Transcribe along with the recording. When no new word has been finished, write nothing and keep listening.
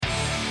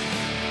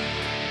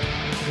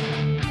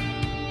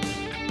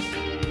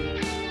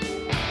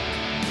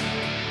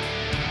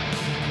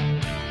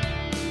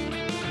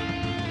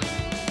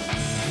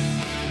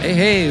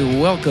Hey,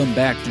 welcome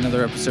back to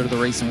another episode of the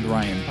Racing with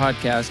Ryan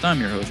podcast. I'm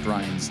your host,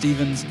 Ryan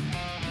Stevens,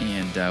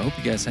 and I hope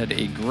you guys had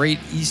a great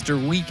Easter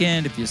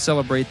weekend. If you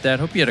celebrate that,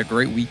 hope you had a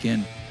great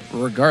weekend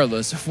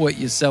regardless of what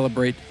you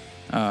celebrate.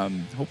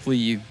 Hopefully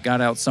you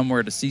got out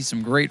somewhere to see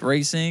some great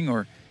racing,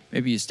 or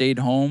maybe you stayed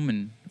home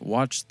and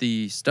watched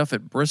the stuff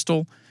at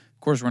Bristol. Of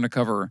course, we're going to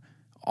cover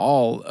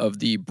all of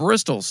the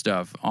Bristol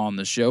stuff on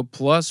the show,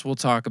 plus we'll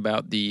talk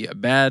about the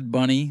Bad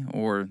Bunny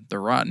or the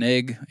Rotten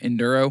Egg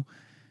Enduro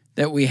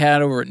that we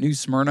had over at New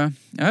Smyrna.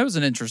 That was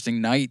an interesting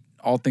night,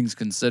 all things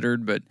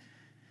considered, but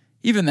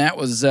even that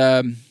was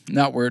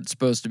not where it's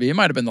supposed to be. It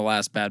might have been the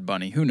last Bad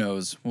Bunny. Who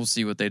knows? We'll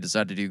see what they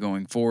decide to do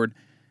going forward.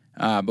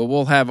 But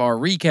we'll have our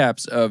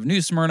recaps of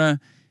New Smyrna.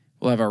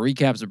 We'll have our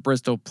recaps of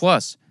Bristol.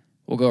 Plus,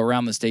 we'll go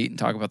around the state and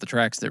talk about the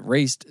tracks that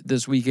raced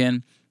this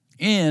weekend.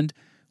 And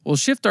we'll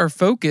shift our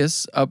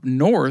focus up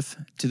north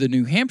to the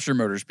New Hampshire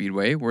Motor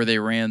Speedway, where they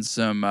ran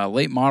some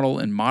late model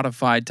and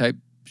modified type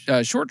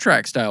short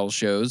track style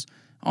shows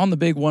on the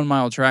big 1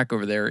 mile track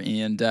over there.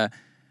 And the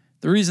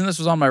reason this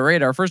was on my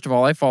radar, first of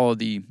all, I follow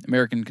the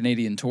American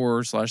Canadian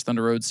Tour /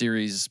 Thunder Road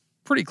Series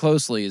pretty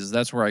closely, as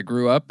that's where I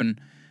grew up, and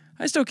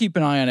I still keep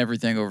an eye on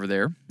everything over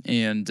there.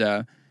 And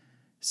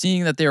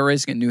seeing that they were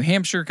racing at New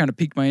Hampshire kind of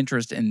piqued my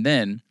interest. And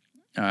then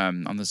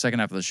on the second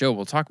half of the show,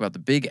 we'll talk about the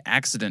big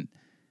accident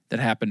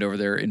that happened over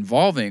there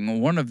involving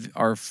one of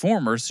our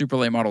former super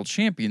late model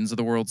champions of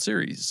the World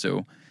Series.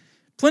 So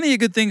plenty of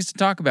good things to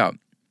talk about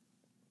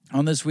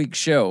on this week's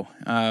show.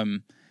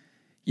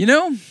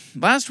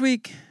 Last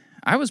week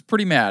I was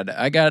pretty mad.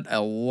 I got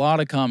a lot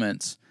of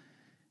comments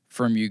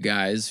from you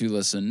guys who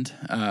listened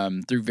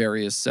through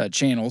various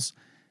channels.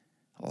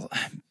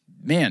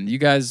 Man, you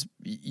guys,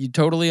 you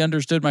totally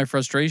understood my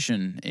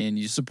frustration and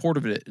you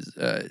supported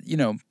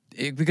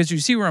it, because you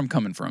see where I'm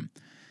coming from.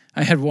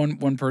 I had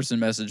one person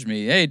message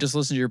me, "Hey, just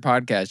listen to your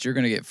podcast. You're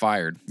going to get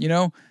fired."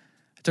 I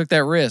took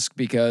that risk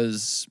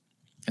because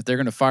if they're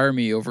going to fire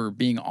me over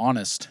being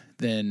honest,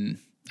 then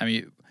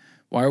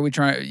why are we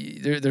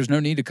trying? There's no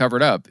need to cover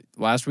it up.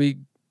 Last week,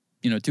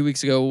 2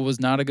 weeks ago was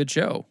not a good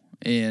show,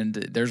 and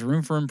there's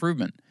room for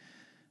improvement.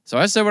 So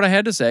I said what I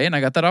had to say, and I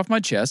got that off my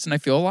chest, and I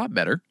feel a lot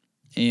better.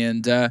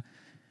 And I'm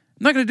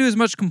not going to do as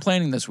much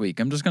complaining this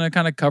week. I'm just going to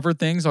kind of cover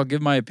things. I'll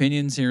give my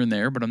opinions here and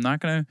there, but I'm not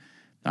going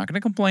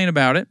to complain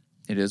about it.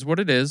 It is what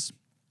it is.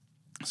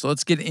 So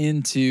let's get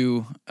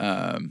into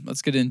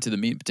the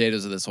meat and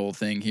potatoes of this whole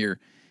thing here.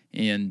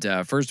 And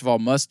first of all,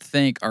 must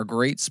thank our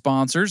great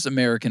sponsors,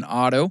 American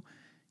Auto,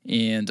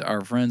 and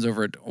our friends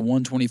over at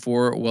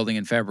 124 Welding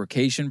and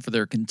Fabrication for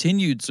their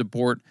continued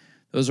support.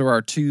 Those are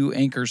our two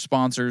anchor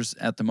sponsors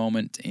at the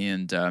moment.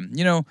 And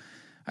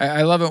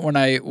I love it when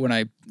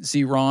I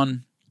see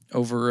Ron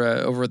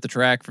over at the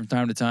track from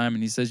time to time,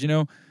 and he says,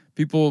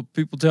 people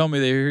tell me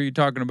they hear you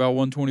talking about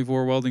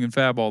 124 Welding and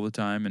Fab all the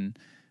time, and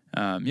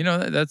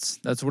that's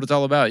what it's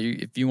all about.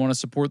 If you want to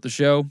support the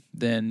show,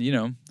 then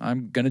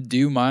I'm gonna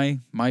do my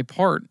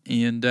part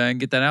and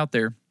get that out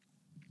there.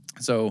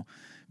 So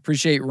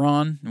appreciate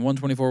Ron and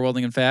 124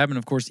 Welding and Fab, and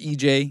of course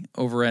EJ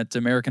over at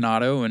American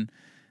Auto. And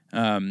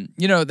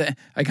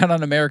I got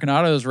on American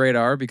Auto's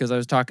radar because I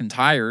was talking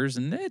tires,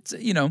 and it's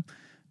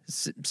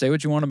say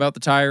what you want about the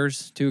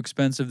tires, too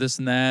expensive, this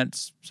and that.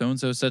 So and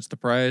so sets the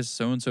price.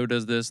 So and so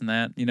does this and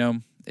that.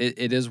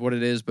 It is what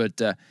it is. But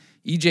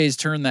EJ's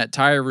turned that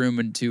tire room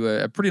into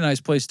a pretty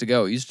nice place to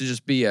go. It used to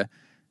just be a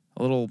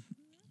little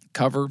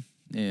cover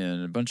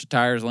and a bunch of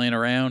tires laying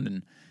around,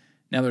 and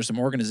now there's some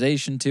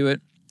organization to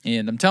it.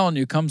 And I'm telling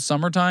you, come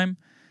summertime,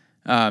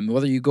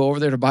 whether you go over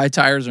there to buy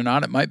tires or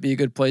not, it might be a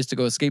good place to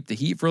go escape the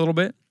heat for a little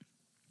bit.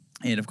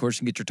 And of course, you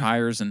can get your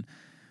tires, and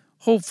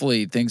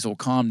hopefully things will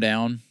calm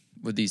down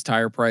with these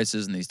tire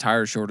prices and these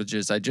tire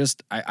shortages.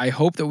 I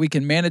hope that we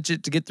can manage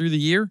it to get through the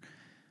year.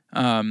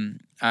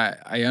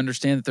 I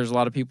understand that there's a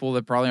lot of people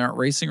that probably aren't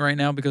racing right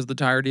now because of the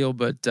tire deal,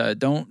 but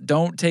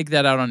don't take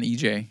that out on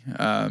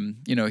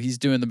EJ. He's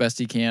doing the best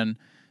he can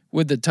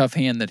with the tough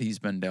hand that he's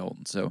been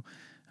dealt. So,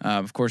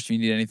 of course, if you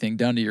need anything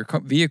done to your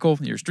vehicle,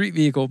 your street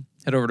vehicle,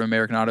 head over to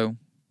American Auto,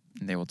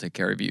 and they will take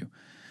care of you.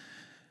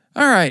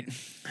 All right,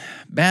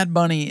 Bad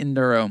Bunny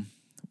Enduro.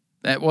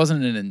 That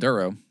wasn't an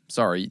Enduro.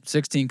 Sorry,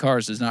 16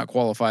 cars does not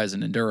qualify as an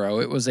Enduro.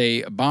 It was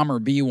a Bomber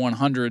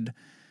B100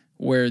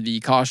 where the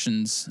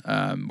caution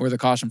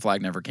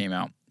flag never came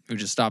out. We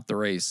just stopped the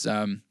race.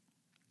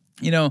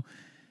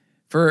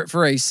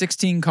 For a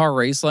 16 car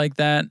race like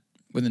that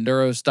with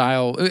Enduro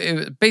style,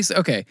 it basically,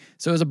 okay,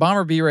 so it was a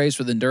Bomber B race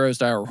with Enduro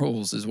style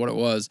rules is what it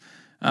was.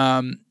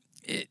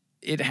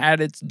 It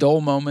had its dull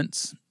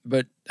moments,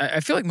 but I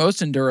feel like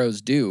most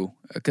Enduros do,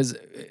 because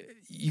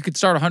you could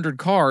start 100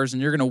 cars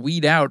and you're going to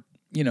weed out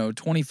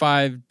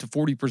 25 to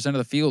 40% of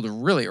the field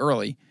really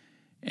early.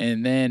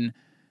 And then,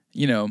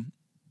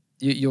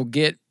 you'll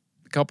get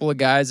a couple of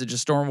guys that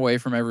just storm away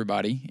from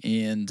everybody.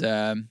 And,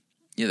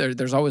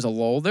 there's always a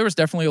lull. There was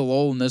definitely a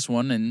lull in this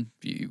one, and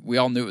we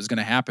all knew it was going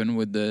to happen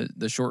with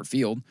the short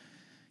field.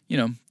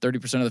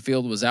 30% of the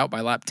field was out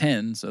by lap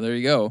 10. So there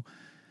you go.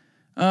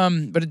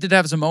 But it did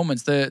have some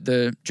moments.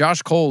 The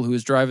Josh Cole, who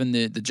was driving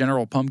the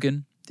General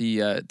Pumpkin,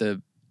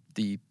 the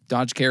the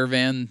Dodge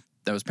Caravan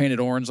that was painted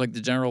orange like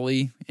the General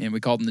Lee, and we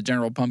called him the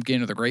General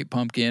Pumpkin or the Great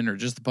Pumpkin or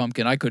just the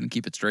Pumpkin. I couldn't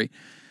keep it straight.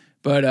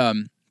 But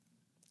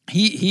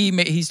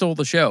he stole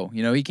the show.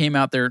 He came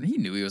out there and he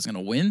knew he was going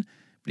to win,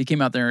 but he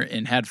came out there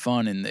and had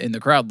fun, and the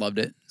crowd loved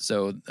it.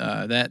 So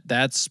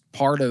that's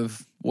part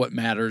of what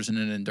matters in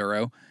an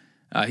enduro.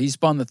 He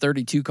spun the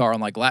 32 car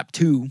on like lap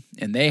 2,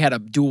 and they had a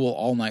duel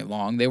all night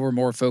long. They were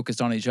more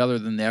focused on each other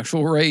than the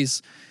actual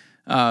race.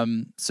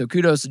 So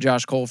kudos to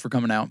Josh Cole for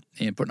coming out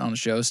and putting on a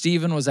show.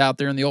 Steven was out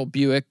there in the old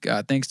Buick.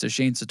 Thanks to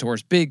Shane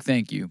Satoris. Big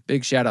thank you.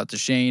 Big shout out to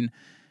Shane.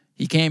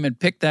 He came and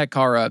picked that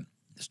car up,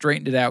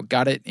 straightened it out,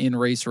 got it in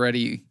race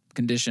ready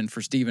condition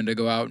for Steven to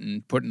go out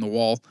and put in the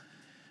wall.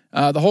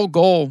 The whole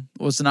goal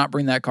was to not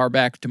bring that car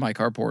back to my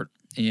carport,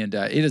 and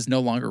it is no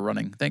longer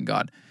running. Thank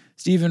God.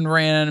 Steven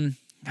ran,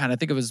 I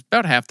think it was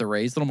about half the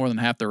race, a little more than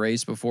half the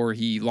race before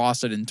he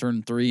lost it in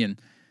turn 3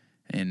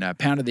 and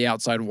pounded the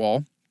outside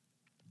wall.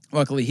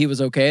 Luckily, he was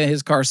okay.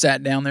 His car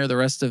sat down there the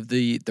rest of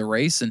the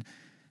race, and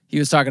he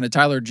was talking to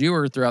Tyler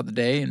Jewer throughout the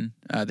day, and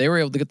they were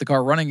able to get the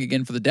car running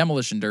again for the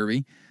demolition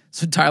derby.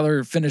 So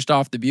Tyler finished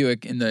off the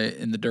Buick in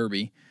the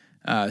derby.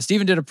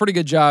 Steven did a pretty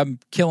good job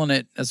killing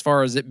it as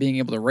far as it being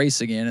able to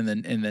race again,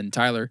 and then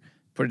Tyler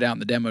put it out in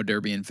the demo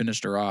derby and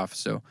finished her off.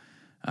 So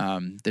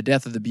the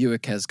death of the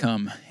Buick has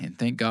come, and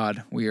thank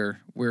God we're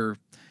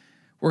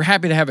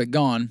happy to have it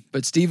gone.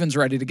 But Steven's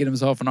ready to get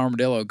himself an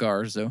Armadillo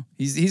car, so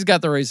he's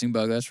got the racing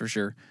bug, that's for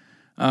sure.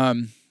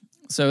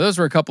 So those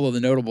were a couple of the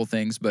notable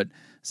things, but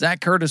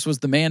Zach Curtis was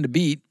the man to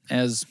beat,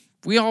 as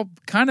we all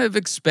kind of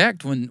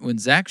expect when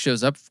Zach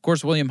shows up. Of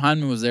course, William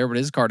Heinman was there, but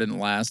his car didn't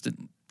last. It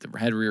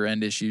had rear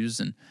end issues,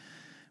 and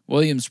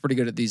William's pretty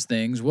good at these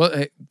things.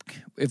 Well,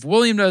 if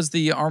William does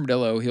the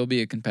Armadillo, he'll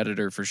be a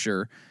competitor for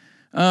sure.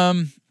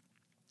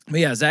 But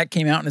yeah, Zach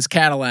came out in his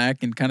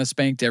Cadillac and kind of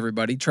spanked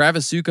everybody.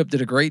 Travis Sukup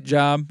did a great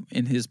job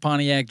in his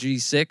Pontiac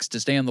G6 to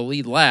stay on the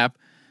lead lap.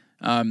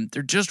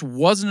 There just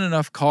wasn't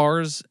enough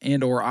cars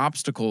and or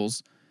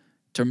obstacles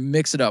to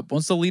mix it up.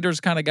 Once the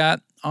leaders kind of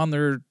got in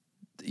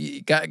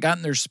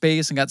their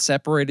space and got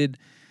separated,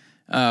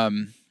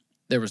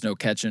 there was no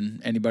catching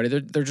anybody.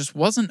 There just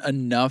wasn't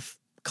enough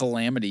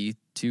calamity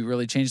to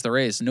really change the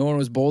race. No one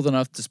was bold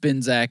enough to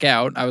spin Zach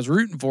out. I was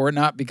rooting for it,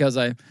 not because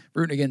I'm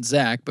rooting against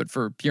Zach, but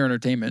for pure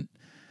entertainment.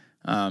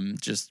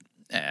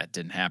 It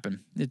didn't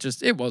happen.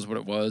 It was what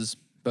it was.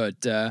 But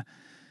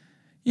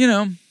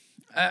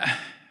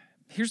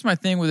here's my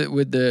thing with it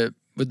with the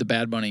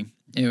Bad Bunny,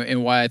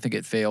 and why I think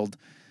it failed.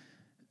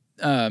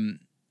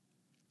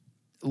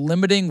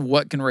 Limiting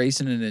what can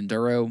race in an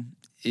enduro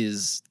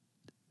is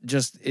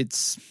just,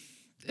 it's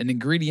an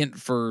ingredient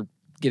for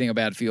getting a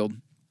bad field.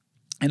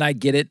 And I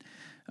get it.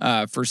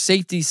 For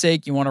safety's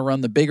sake, you want to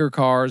run the bigger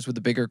cars with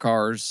the bigger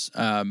cars.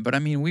 But I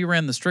mean, we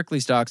ran the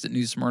Strictly stocks at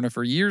New Smyrna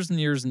for years and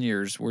years and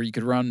years, where you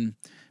could run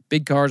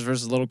big cars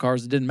versus little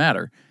cars. It didn't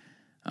matter.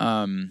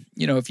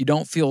 If you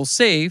don't feel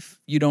safe,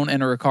 you don't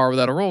enter a car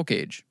without a roll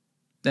cage.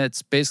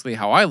 That's basically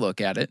how I look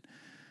at it.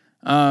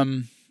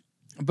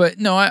 But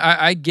no,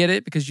 I get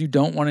it, because you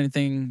don't want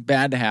anything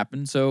bad to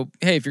happen. So,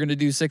 hey, if you're going to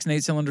do 6 and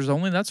 8 cylinders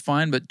only, that's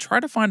fine. But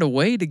try to find a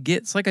way to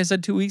get, it's like I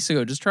said 2 weeks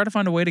ago, just try to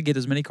find a way to get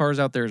as many cars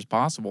out there as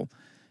possible.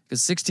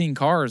 Because 16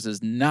 cars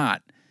is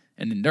not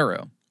an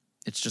enduro.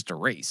 It's just a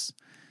race.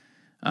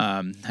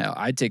 Hell,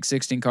 I'd take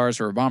 16 cars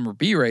for a Bomber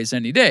B race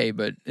any day,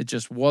 but it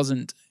just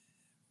wasn't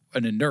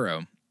an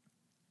enduro.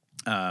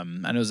 I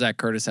know Zach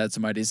Curtis had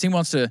some ideas. He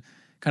wants to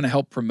kind of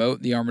help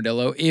promote the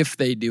Armadillo if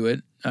they do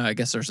it. I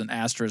guess there's an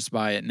asterisk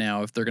by it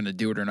now if they're going to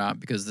do it or not,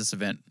 because this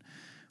event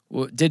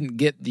didn't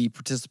get the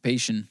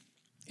participation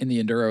in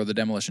the Enduro or the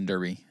Demolition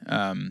Derby.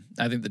 I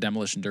think the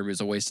Demolition Derby was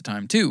a waste of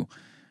time too.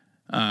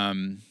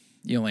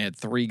 You only had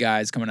 3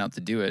 guys coming out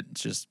to do it.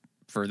 It's just,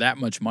 for that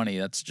much money,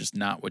 that's just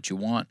not what you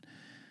want.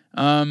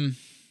 I'll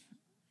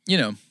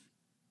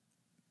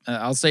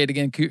say it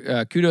again.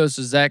 Kudos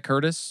to Zach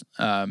Curtis.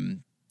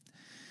 The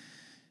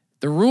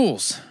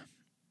rules.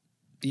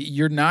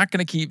 You're not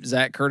going to keep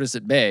Zach Curtis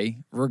at bay,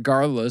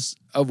 regardless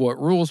of what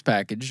rules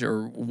package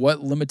or what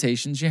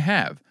limitations you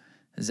have.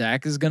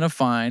 Zach is going to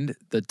find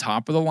the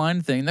top of the line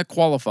thing that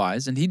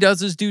qualifies, and he does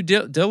his due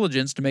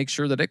diligence to make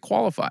sure that it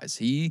qualifies.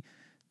 He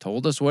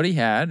told us what he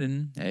had,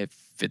 and it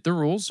fit the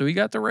rules, so he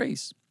got the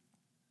race.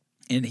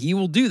 And he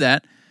will do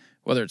that,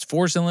 whether it's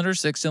 4-cylinder,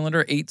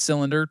 6-cylinder,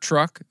 8-cylinder,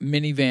 truck,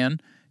 minivan.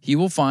 He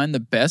will find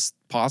the best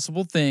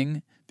possible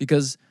thing,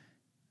 because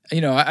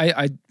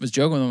I was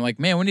joking with him, like,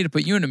 man, we need to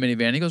put you in a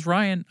minivan. He goes,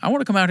 Ryan, I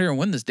want to come out here and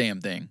win this damn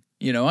thing.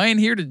 I ain't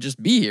here to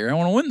just be here. I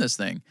want to win this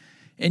thing.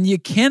 And you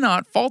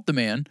cannot fault the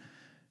man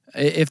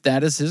if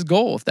that is his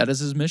goal, if that is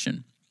his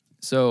mission.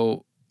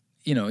 So,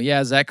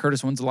 Zach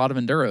Curtis wins a lot of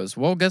enduros.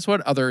 Well, guess what,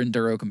 other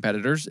enduro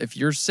competitors? If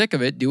you're sick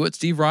of it, do what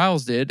Steve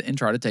Riles did and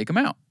try to take him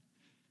out.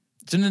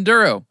 It's an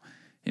enduro.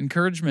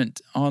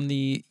 Encouragement on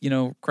the,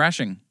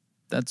 crashing.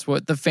 That's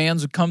what the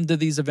fans would come to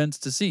these events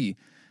to see.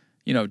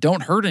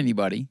 Don't hurt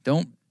anybody.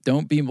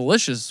 Don't be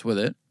malicious with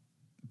it.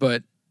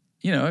 But,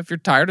 if you're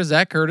tired of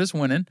Zach Curtis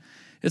winning,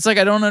 It's like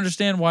I don't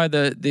understand why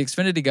the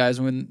Xfinity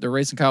guys, when they're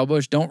racing Kyle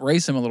Busch, don't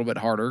race him a little bit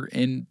harder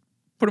and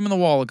put him in the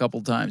wall a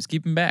couple times,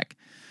 keep him back.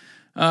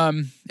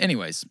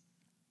 Anyways,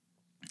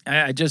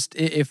 I just,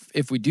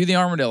 if we do the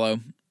Armadillo,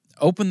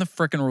 open the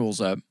frickin' rules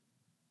up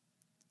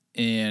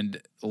and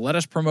let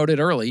us promote it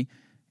early,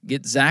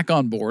 get Zach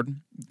on board.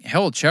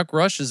 Hell, Chuck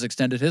Rush has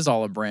extended his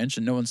olive branch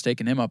and no one's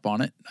taken him up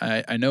on it.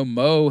 I know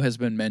Mo has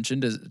been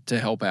mentioned to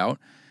help out,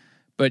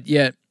 but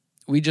yet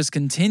we just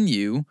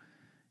continue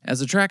as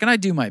a track, and I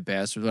do my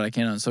best with what I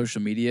can on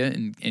social media,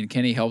 and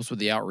Kenny helps with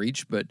the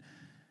outreach, but,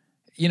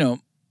 you know,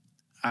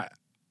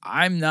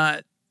 I'm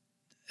not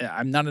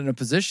in a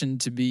position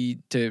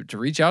to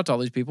reach out to all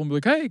these people and be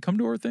like, hey, come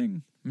to our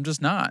thing. I'm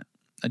just not.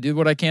 I do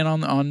what I can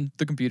on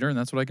the computer, and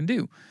that's what I can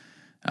do.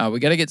 We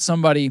got to get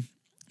somebody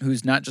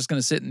who's not just going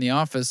to sit in the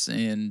office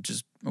and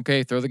just,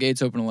 okay, throw the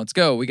gates open and let's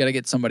go. We got to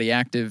get somebody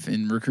active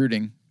in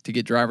recruiting to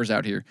get drivers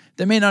out here.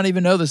 They may not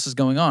even know this is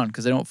going on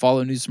because they don't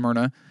follow New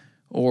Smyrna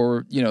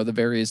or, you know, the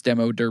various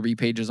demo derby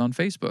pages on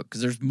Facebook,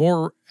 because there's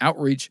more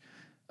outreach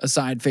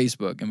aside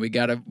Facebook, and we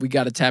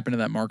gotta tap into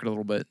that market a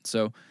little bit.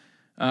 So,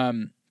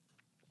 and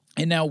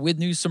now with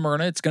New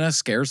Smyrna, it's going to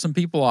scare some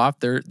people off.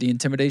 The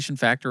intimidation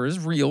factor is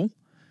real.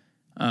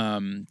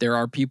 There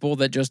are people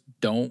that just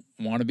don't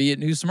want to be at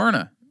New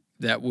Smyrna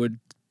that would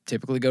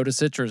typically go to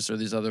Citrus or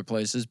these other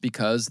places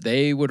because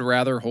they would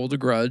rather hold a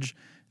grudge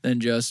than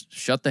just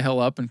shut the hell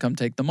up and come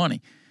take the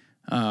money.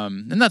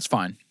 And that's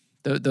fine.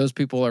 Those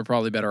people are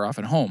probably better off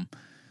at home.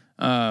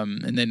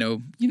 And they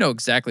know,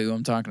 exactly who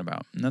I'm talking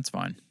about, and that's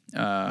fine.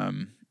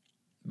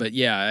 But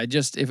yeah,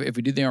 if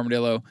we do the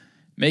Armadillo,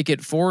 make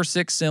it 4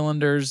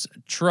 6-cylinders,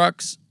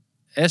 trucks,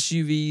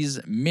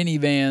 SUVs,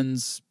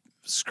 minivans,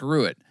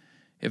 screw it.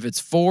 If it's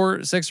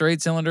 4, 6, or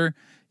 8-cylinder,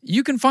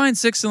 you can find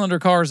 6-cylinder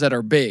cars that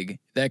are big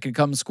that can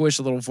come squish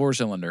a little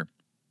 4-cylinder.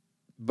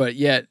 But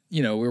yet,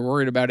 we're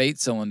worried about 8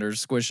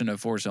 cylinders squishing a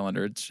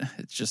 4-cylinder. It's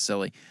just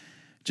silly.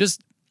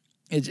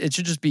 It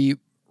should just be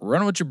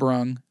run what you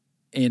brung.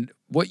 And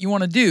what you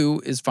want to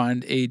do is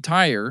find a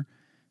tire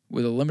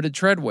with a limited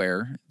tread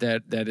wear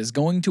that is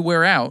going to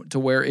wear out, to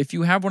where if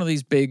you have one of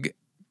these big,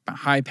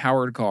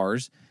 high-powered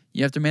cars,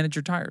 you have to manage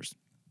your tires.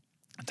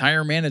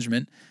 Tire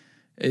management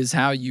is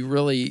how you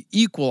really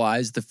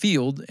equalize the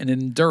field in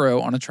an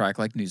enduro on a track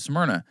like New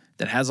Smyrna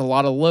that has a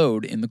lot of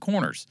load in the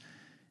corners.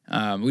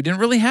 We didn't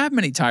really have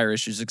many tire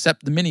issues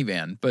except the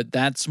minivan, but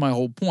that's my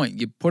whole point.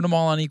 You put them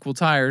all on equal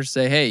tires,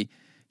 say, hey,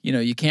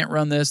 you can't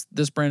run this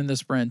brand and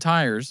this brand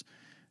tires.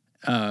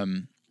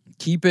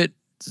 Keep it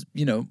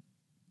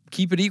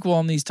equal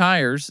on these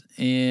tires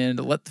and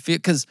let the field,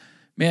 because,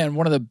 man,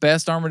 one of the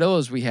best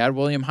Armadillos we had,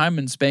 William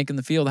Hyman spanking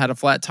the field, had a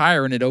flat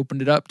tire and it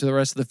opened it up to the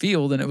rest of the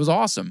field, and it was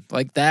awesome.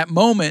 Like, that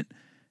moment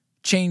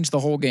changed the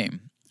whole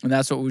game, and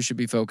that's what we should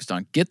be focused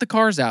on. Get the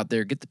cars out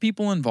there, get the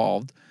people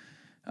involved,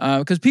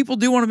 because people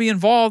do want to be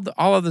involved.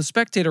 All of the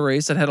spectator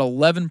race that had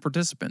 11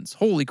 participants.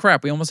 Holy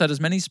crap, we almost had as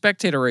many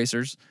spectator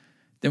racers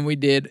than we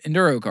did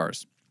enduro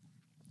cars.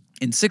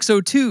 In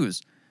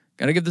 602s,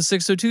 got to give the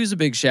 602s a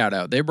big shout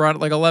out. They brought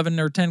like 11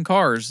 or 10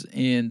 cars,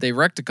 and they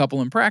wrecked a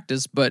couple in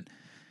practice, but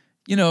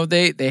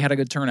they had a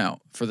good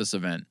turnout for this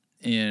event,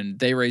 and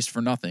they raced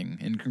for nothing.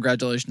 And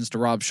congratulations to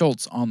Rob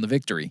Schultz on the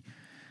victory.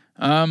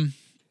 Like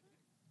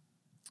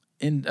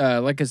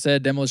I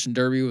said, Demolition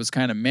Derby was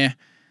kind of meh.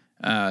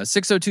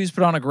 602s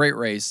put on a great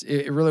race.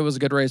 It really was a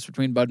good race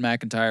between Bud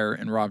McIntyre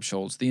and Rob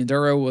Schultz. The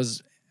Enduro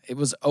was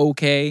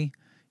okay.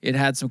 It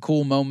had some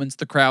cool moments.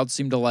 The crowd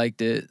seemed to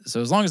liked it.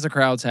 So as long as the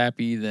crowd's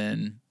happy,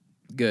 then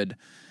good.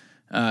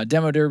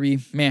 Demo Derby,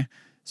 meh.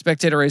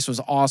 Spectator race was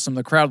awesome.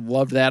 The crowd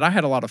loved that. I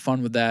had a lot of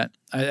fun with that,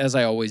 as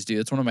I always do.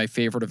 It's one of my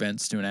favorite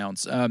events to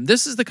announce.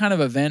 This is the kind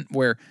of event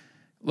where,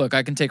 look,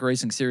 I can take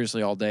racing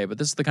seriously all day, but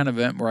this is the kind of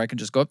event where I can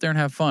just go up there and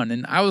have fun.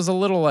 And I was a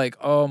little like,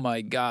 oh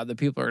my God, the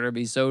people are going to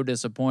be so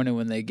disappointed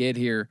when they get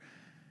here.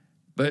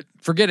 But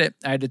forget it.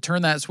 I had to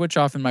turn that switch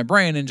off in my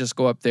brain and just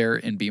go up there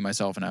and be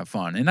myself and have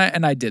fun. And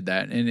I did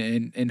that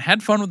and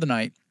had fun with the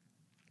night.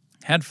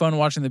 Had fun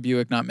watching the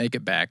Buick not make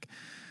it back.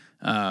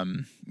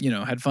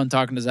 Had fun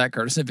talking to Zach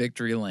Curtis at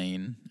Victory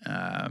Lane.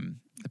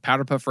 The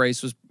Powder Puff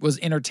race was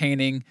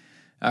entertaining.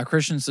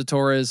 Christian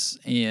Satoris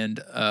and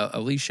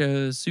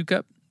Alicia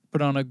Sukup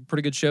put on a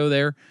pretty good show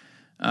there.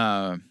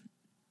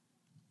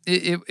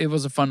 It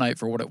was a fun night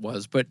for what it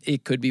was, but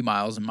it could be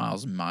miles and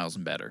miles and miles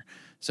and better.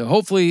 So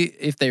hopefully,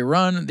 if they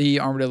run the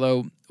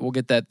Armadillo, we'll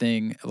get that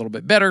thing a little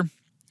bit better,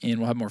 and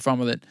we'll have more fun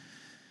with it.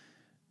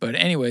 But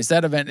anyways,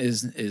 that event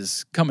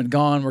is come and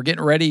gone. We're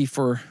getting ready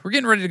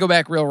to go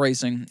back real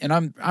racing, and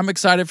I'm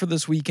excited for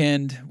this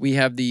weekend. We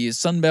have the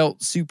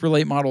Sunbelt Super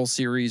Late Model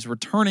Series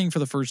returning for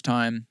the first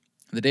time.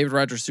 The David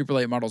Rogers Super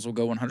Late Models will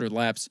go 100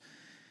 laps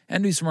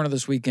and New Smyrna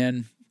this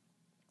weekend.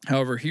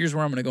 However, here's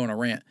where I'm going to go on a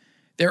rant.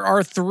 There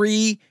are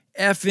 3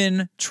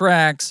 effing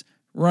tracks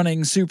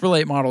running Super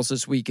Late Models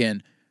this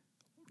weekend.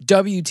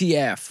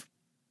 WTF.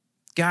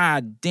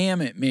 God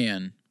damn it,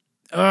 man.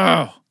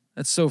 Oh,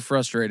 that's so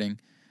frustrating.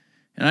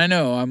 And I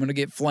know I'm going to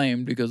get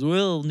flamed because,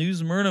 well, New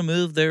Smyrna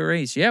moved their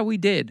race. Yeah, we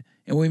did.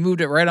 And we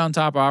moved it right on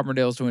top of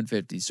Auburndale's Twin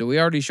 50. So we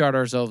already shot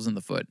ourselves in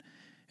the foot.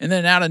 And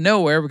then out of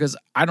nowhere, because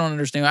I don't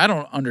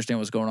understand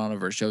what's going on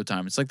over at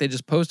Showtime. It's like they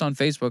just post on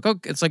Facebook. Oh,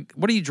 it's like,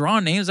 what are you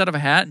drawing names out of a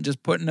hat and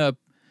just putting up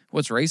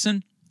what's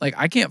racing? Like,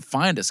 I can't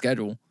find a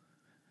schedule.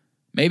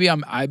 Maybe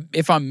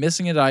if I'm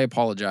missing it, I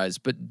apologize.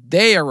 But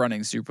they are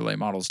running super late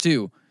models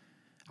too.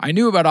 I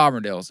knew about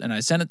Auburndale's and I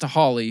sent it to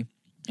Holly,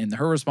 and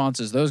her response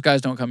is, those guys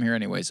don't come here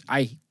anyways.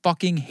 I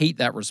fucking hate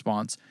that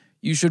response.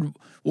 You should,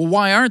 well,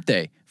 why aren't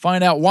they?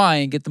 Find out why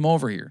and get them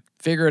over here.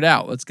 Figure it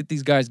out. Let's get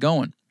these guys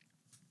going.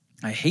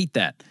 I hate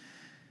that.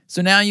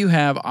 So now you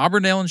have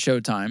Auburndale and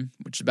Showtime,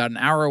 which is about an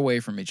hour away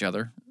from each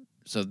other.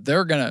 So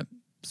they're going to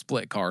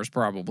split cars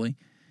probably.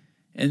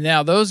 And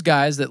now those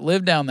guys that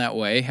live down that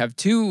way have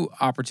two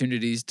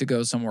opportunities to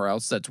go somewhere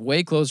else that's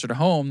way closer to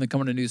home than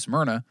coming to New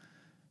Smyrna.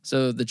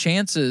 So the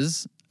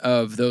chances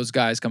of those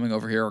guys coming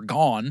over here are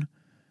gone.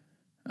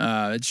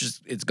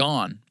 It's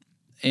gone.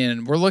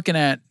 And we're looking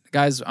at,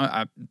 guys,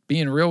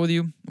 being real with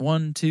you,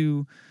 1,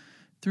 2,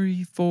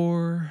 3,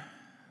 4,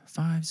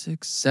 5,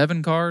 6,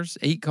 7 cars,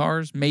 8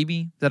 cars,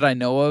 maybe, that I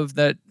know of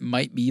that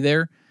might be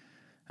there.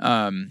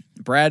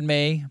 Brad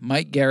May,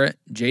 Mike Garrett,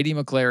 J.D.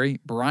 McClary,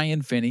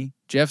 Brian Finney,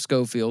 Jeff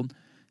Schofield,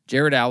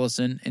 Jared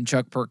Allison, and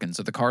Chuck Perkins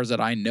are the cars that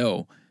I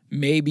know.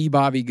 Maybe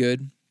Bobby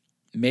Good,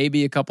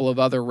 maybe a couple of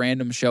other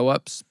random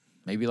show-ups,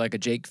 maybe like a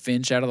Jake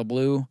Finch out of the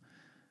blue.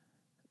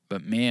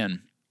 But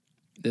man,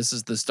 this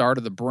is the start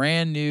of the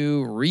brand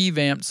new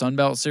revamped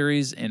Sunbelt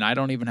Series, and I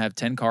don't even have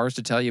 10 cars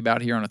to tell you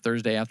about here on a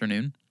Thursday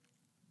afternoon.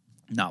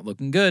 Not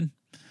looking good.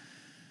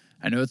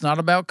 I know it's not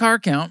about car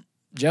count.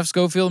 Jeff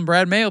Schofield and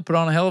Brad May will put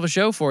on a hell of a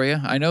show for you.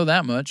 I know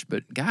that much,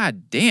 but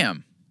god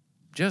damn,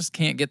 just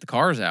can't get the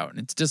cars out, and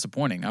it's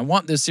disappointing. I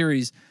want this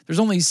series. There's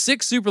only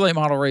 6 super late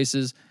model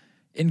races,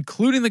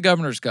 including the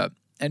Governor's Cup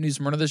at New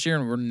Smyrna this year,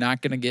 and we're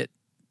not going to get,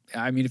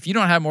 I mean, if you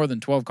don't have more than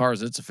 12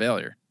 cars, it's a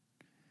failure.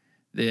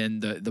 Then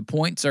the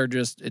points are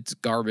just, it's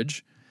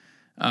garbage.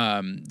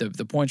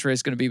 The points race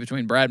is going to be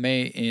between Brad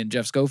May and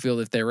Jeff Schofield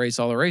if they race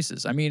all the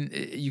races. I mean,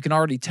 you can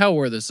already tell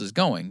where this is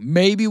going.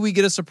 Maybe we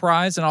get a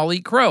surprise and I'll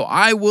eat crow.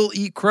 I will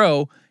eat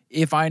crow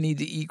if I need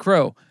to eat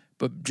crow.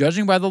 But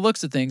judging by the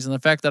looks of things and the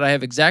fact that I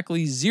have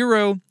exactly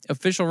 0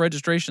 official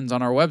registrations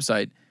on our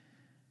website,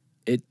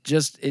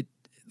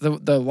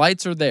 the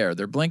lights are there.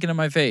 They're blinking in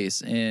my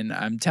face. And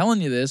I'm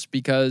telling you this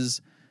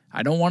because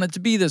I don't want it to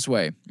be this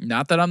way.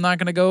 Not that I'm not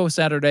going to go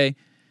Saturday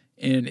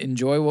and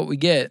enjoy what we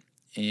get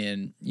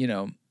and,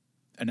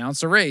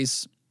 announce a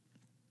race.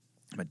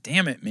 But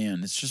damn it,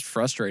 man, it's just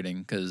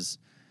frustrating because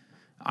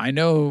I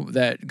know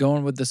that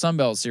going with the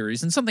Sunbelt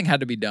Series, and something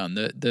had to be done.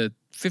 The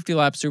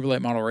 50-lap super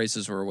late model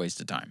races were a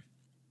waste of time.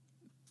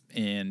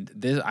 And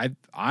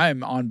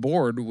I'm on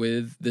board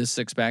with this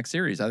 6-pack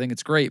series. I think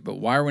it's great, but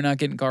why are we not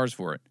getting cars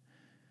for it?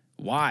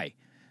 Why?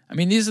 I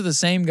mean, these are the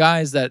same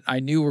guys that I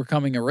knew were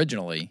coming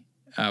originally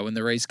when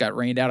the race got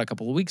rained out a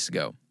couple of weeks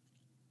ago.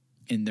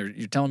 And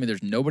you're telling me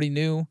there's nobody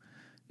new?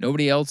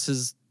 Nobody else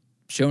has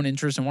shown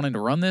interest in wanting to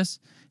run this?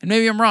 And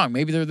maybe I'm wrong.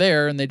 Maybe they're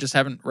there and they just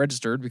haven't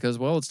registered because,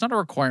 well, it's not a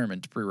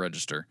requirement to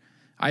pre-register.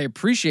 I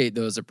appreciate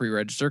those that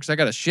pre-register because I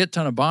got a shit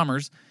ton of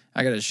bombers.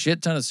 I got a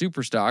shit ton of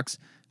super stocks.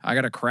 I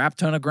got a crap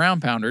ton of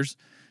ground pounders.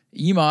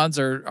 E-mods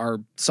are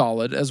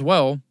solid as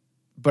well,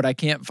 but I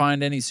can't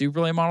find any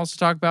super late models to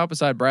talk about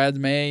beside Brad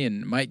May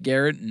and Mike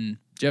Garrett and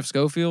Jeff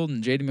Schofield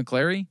and J.D.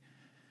 McClary.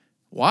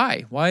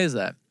 Why? Why is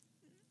that?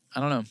 I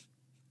don't know.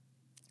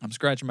 I'm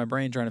scratching my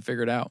brain trying to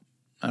figure it out.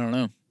 I don't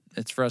know.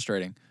 It's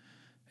frustrating.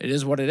 It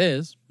is what it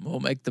is. We'll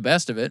make the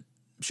best of it.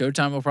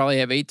 Showtime will probably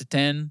have 8 to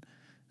 10.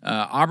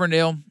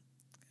 Auburndale,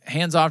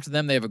 hands off to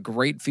them. They have a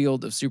great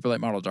field of super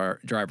late model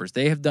drivers.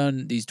 They have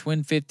done these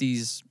Twin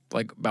 50s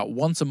like about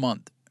once a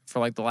month for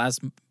like the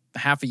last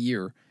half a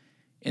year,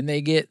 and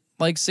they get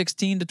like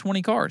 16 to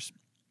 20 cars.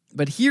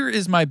 But here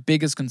is my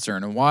biggest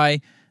concern and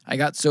why I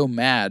got so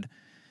mad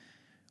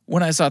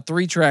when I saw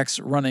 3 tracks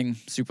running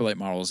super late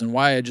models and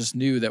why I just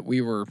knew that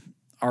we were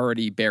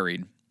already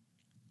buried.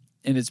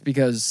 And it's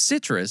because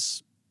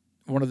Citrus,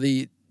 one of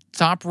the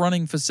top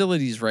running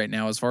facilities right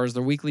now as far as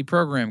their weekly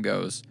program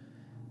goes,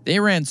 they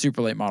ran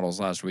super late models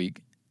last week,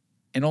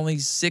 and only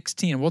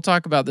 16, we'll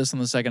talk about this in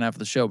the second half of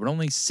the show, but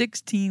only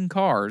 16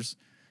 cars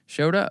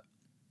showed up.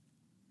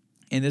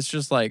 And it's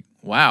just like,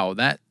 wow,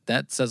 that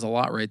says a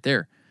lot right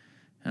there.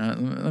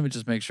 Let me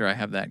just make sure I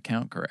have that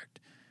count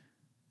correct.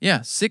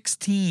 Yeah,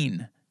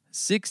 16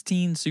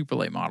 super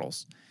late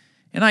models.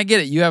 And I get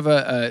it. You have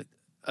a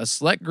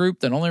select group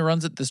that only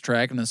runs at this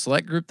track and a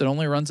select group that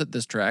only runs at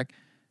this track.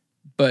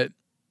 But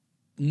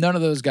none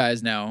of those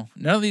guys now,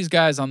 none of these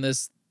guys on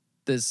this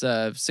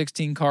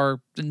 16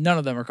 car, none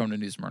of them are coming to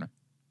New Smyrna.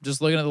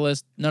 Just looking at the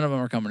list, none of them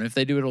are coming. If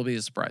they do, it'll be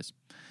a surprise.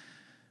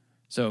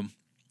 So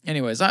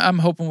anyways, I'm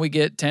hoping we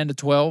get 10 to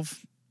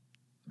 12.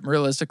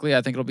 Realistically,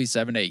 I think it'll be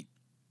 7 to 8.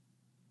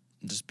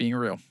 Just being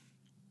real.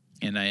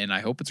 And I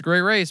hope it's a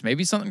great race.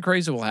 Maybe something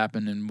crazy will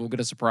happen and we'll get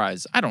a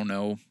surprise. I don't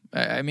know.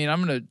 I mean,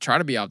 I'm going to try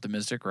to be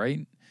optimistic,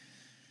 right?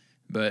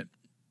 But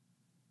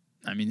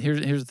I mean,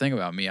 here's the thing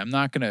about me. I'm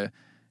not gonna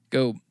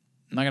go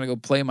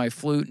play my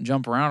flute and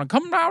jump around and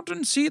come out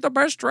and see the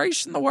best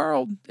race in the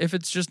world if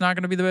it's just not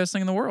gonna be the best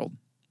thing in the world.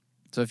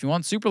 So if you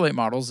want super late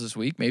models this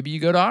week, maybe you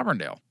go to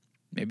Auburndale.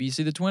 Maybe you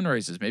see the twin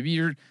races. Maybe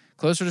you're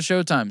closer to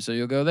showtime, so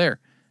you'll go there.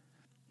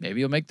 Maybe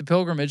you'll make the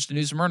pilgrimage to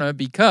New Smyrna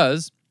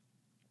because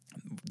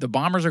the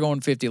Bombers are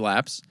going 50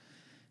 laps,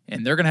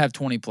 and they're going to have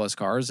 20-plus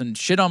cars. And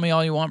shit on me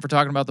all you want for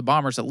talking about the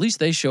Bombers. At least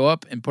they show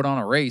up and put on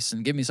a race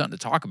and give me something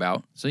to talk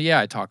about. So, yeah,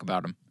 I talk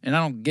about them. And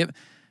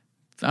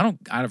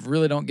I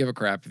really don't give a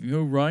crap. If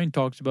Ryan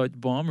talks about the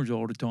Bombers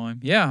all the time.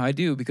 Yeah, I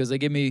do, because they're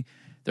going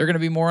to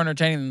be more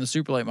entertaining than the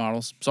super late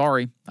models.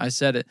 Sorry, I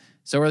said it.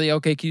 So are the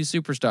LKQ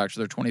Super Stocks.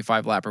 They're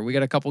 25-lapper. We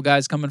got a couple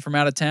guys coming from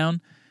out of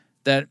town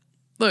that,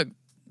 look,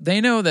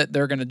 they know that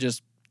they're going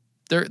to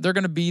they're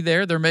going to be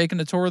there. They're making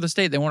a tour of the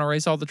state. They want to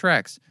race all the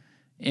tracks.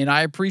 And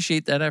I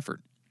appreciate that effort.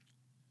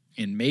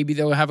 And maybe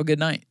they'll have a good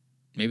night.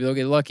 Maybe they'll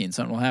get lucky and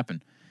something will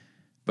happen.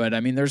 But,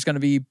 I mean, there's going to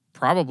be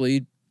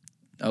probably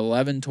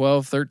 11,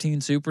 12,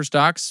 13 super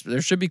stocks.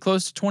 There should be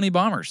close to 20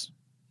 Bombers.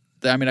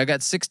 I mean, I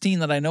got 16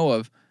 that I know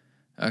of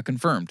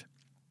confirmed.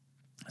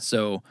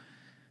 So,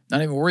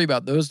 not even worry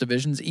about those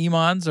divisions.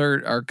 E-Mods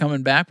are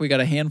coming back. We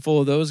got a handful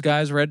of those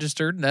guys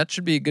registered. That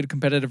should be a good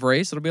competitive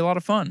race. It'll be a lot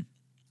of fun.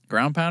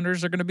 Ground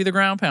Pounders are going to be the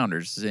Ground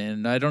Pounders,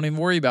 and I don't even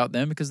worry about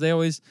them because they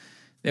always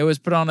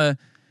put on a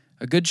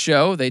good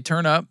show. They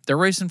turn up. They're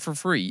racing for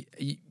free.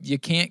 You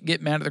can't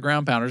get mad at the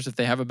Ground Pounders if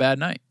they have a bad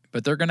night,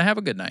 but they're going to have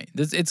a good night.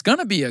 It's going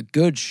to be a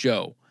good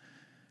show.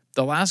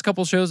 The last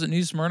couple shows at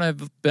New Smyrna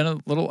have been a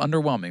little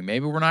underwhelming.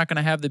 Maybe we're not going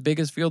to have the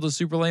biggest field of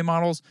super late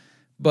models,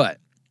 but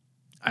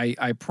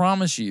I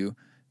promise you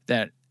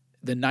that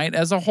the night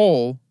as a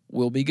whole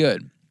will be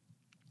good.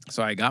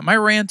 So I got my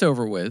rant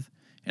over with,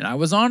 and I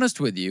was honest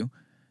with you,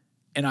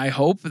 and I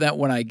hope that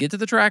when I get to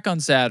the track on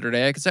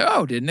Saturday, I can say,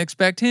 oh, didn't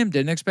expect him.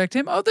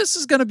 Oh, this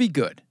is going to be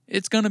good.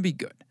 It's going to be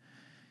good.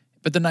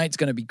 But the night's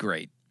going to be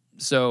great.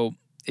 So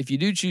if you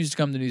do choose to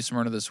come to New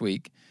Smyrna this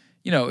week,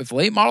 if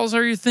late models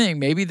are your thing,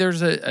 maybe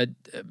there's a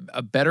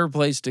better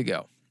place to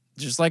go.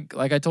 Just like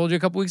I told you a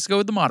couple weeks ago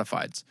with the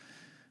modifieds.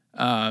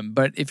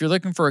 But if you're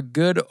looking for a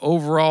good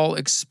overall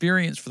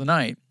experience for the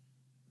night,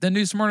 then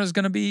New Smyrna is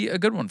going to be a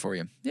good one for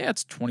you. Yeah,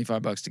 it's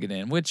 $25 to get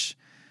in, which,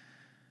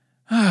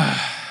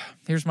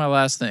 here's my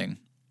last thing.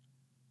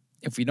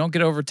 If we don't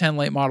get over 10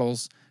 late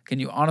models, can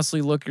you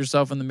honestly look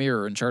yourself in the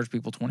mirror and charge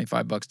people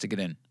 $25 to get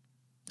in?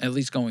 At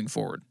least going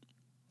forward.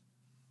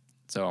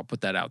 So I'll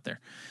put that out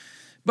there.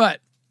 But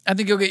I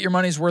think you'll get your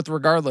money's worth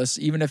regardless,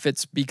 even if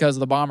it's because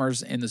of the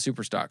Bombers and the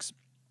Super Stocks.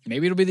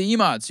 Maybe it'll be the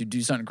E-Mods who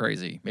do something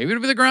crazy. Maybe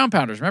it'll be the Ground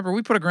Pounders. Remember,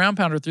 we put a Ground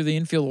Pounder through the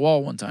infield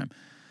wall one time.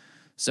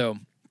 So,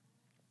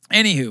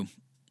 anywho,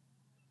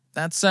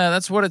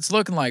 that's what it's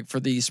looking like for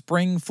the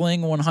Spring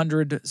Fling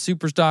 100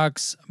 Super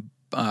Stocks,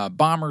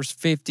 Bombers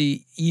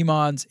 50,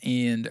 E-Mods,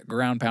 and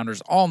Ground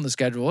Pounders all on the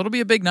schedule. It'll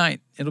be a big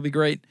night. It'll be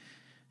great.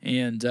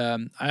 And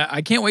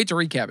I can't wait to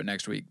recap it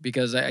next week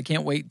because I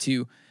can't wait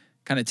to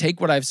kind of take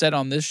what I've said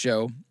on this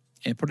show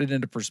and put it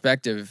into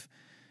perspective.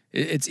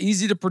 It's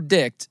easy to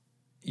predict,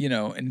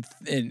 and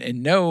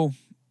know,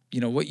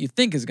 what you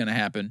think is going to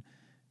happen,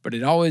 but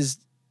it's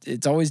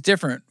always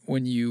different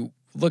when you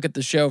look at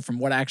the show from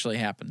what actually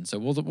happened. So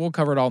we'll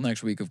cover it all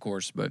next week, of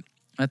course, but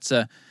that's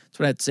what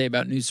I had to say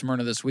about New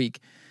Smyrna this week.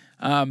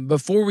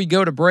 Before we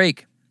go to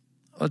break,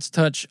 let's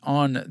touch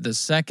on the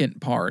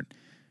second part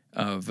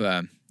of,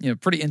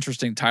 pretty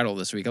interesting title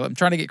this week. I'm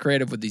trying to get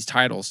creative with these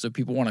titles so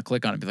people want to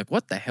click on it and be like,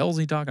 what the hell is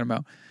he talking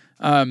about?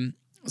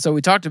 So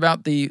we talked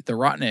about the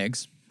rotten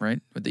eggs,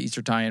 right, with the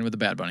Easter tie-in with the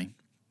Bad Bunny.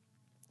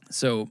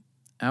 So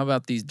how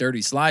about these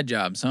dirty slide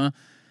jobs, huh?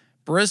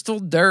 Bristol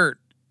dirt.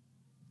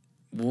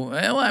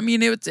 Well, I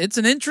mean, it's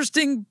an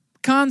interesting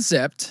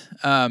concept.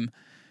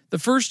 The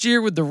first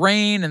year with the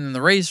rain and then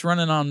the race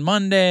running on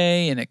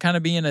Monday and it kind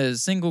of being a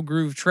single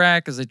groove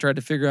track as they tried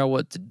to figure out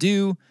what to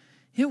do,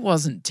 it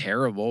wasn't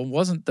terrible. It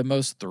wasn't the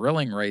most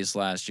thrilling race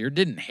last year.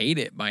 Didn't hate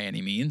it by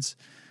any means.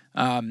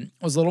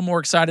 Was a little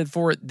more excited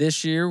for it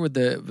this year with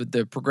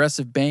the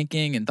progressive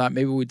banking and thought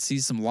maybe we'd see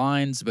some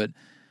lines, but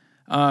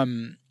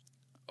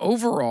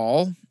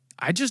overall,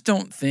 I just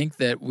don't think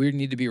that we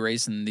need to be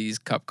racing these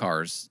cup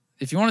cars.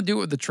 If you want to do it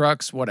with the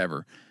trucks,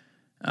 whatever.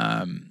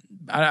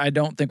 I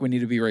don't think we need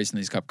to be racing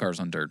these cup cars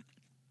on dirt.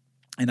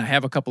 And I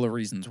have a couple of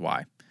reasons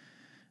why.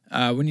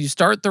 When you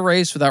start the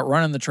race without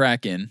running the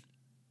track in,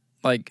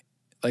 like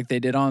they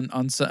did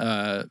on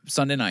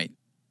Sunday night,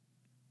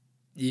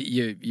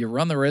 you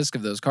run the risk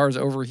of those cars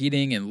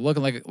overheating and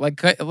looking like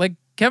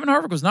Kevin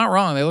Harvick was not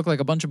wrong. They look like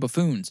a bunch of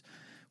buffoons.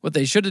 What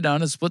they should have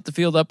done is split the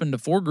field up into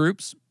 4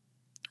 groups,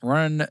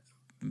 run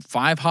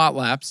 5 hot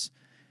laps,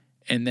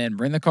 and then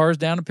bring the cars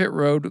down to pit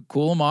road,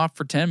 cool them off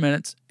for 10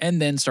 minutes,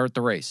 and then start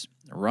the race.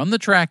 Run the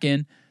track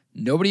in,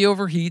 nobody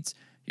overheats,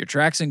 your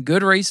track's in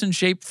good racing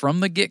shape from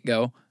the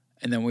get-go,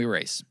 and then we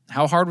race.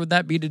 How hard would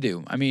that be to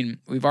do? I mean,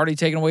 we've already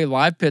taken away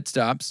live pit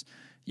stops.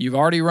 You've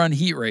already run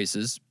heat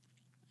races.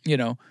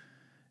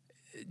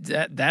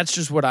 That's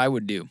just what I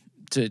would do.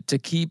 to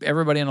keep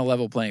everybody on a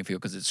level playing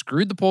field, because it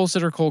screwed the pole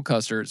sitter Cole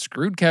Custer, it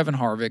screwed Kevin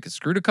Harvick, it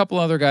screwed a couple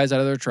other guys out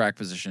of their track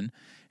position,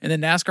 and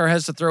then NASCAR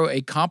has to throw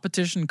a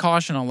competition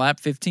caution on lap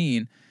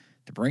 15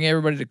 to bring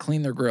everybody to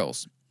clean their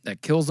grills.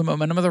 That kills the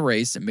momentum of the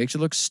race. It makes you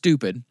look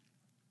stupid,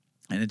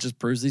 and it just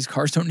proves these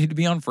cars don't need to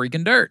be on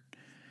freaking dirt.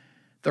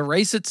 The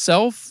race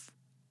itself,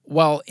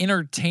 while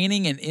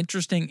entertaining and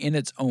interesting in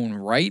its own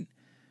right,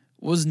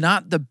 was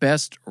not the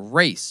best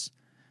race.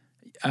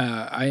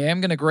 I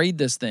am going to grade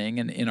this thing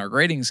in our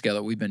grading scale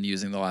that we've been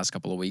using the last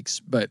couple of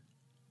weeks, but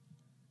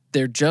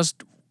there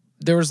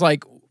was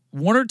like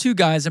one or two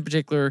guys in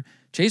particular.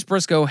 Chase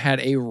Briscoe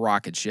had a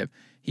rocket ship.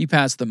 He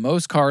passed the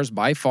most cars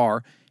by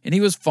far, and he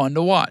was fun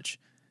to watch.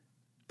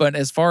 But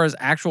as far as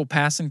actual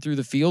passing through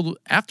the field,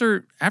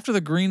 after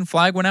the green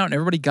flag went out and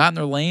everybody got in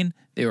their lane,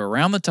 they were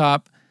around the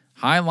top,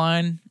 high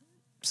line,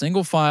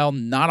 single file,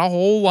 not a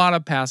whole lot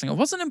of passing. It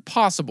wasn't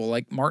impossible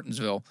like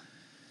Martinsville,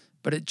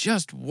 but it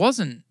just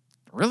wasn't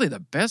really the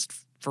best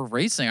for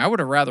racing. I would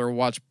have rather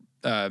watched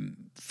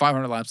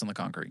 500 laps on the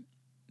concrete,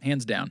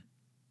 hands down.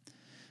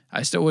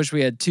 I still wish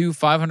we had 2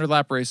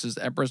 500-lap races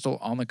at Bristol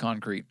on the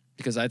concrete,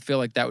 because I feel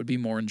like that would be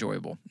more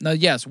enjoyable. Now,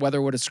 yes,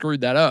 weather would have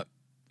screwed that up.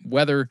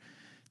 Weather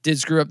did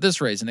screw up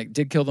this race, and it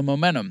did kill the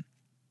momentum.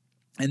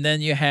 And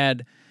then you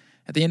had,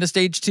 at the end of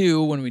stage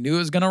 2, when we knew it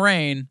was going to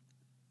rain,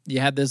 you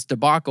had this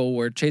debacle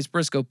where Chase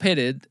Briscoe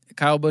pitted,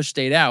 Kyle Busch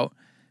stayed out,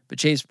 but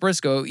Chase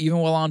Briscoe, even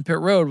while on pit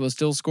road, was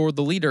still scored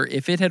the leader.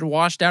 If it had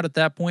washed out at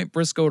that point,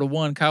 Briscoe would have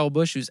won. Kyle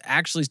Busch, who's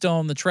actually still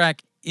on the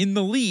track in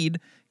the lead,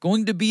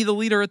 going to be the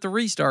leader at the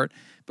restart.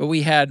 But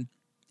we had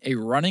a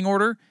running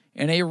order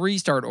and a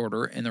restart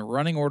order, and the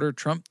running order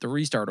trumped the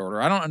restart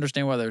order. I don't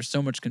understand why there's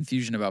so much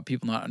confusion about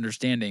people not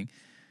understanding.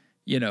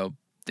 You know,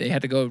 they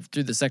had to go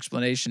through this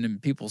explanation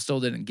and people still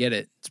didn't get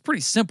it. It's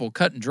pretty simple,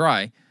 cut and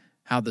dry,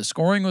 how the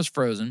scoring was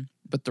frozen,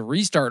 but the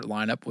restart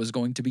lineup was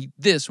going to be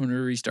this when we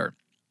restart.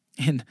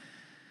 And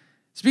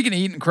speaking of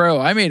eating crow,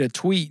 I made a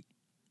tweet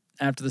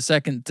after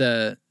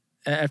the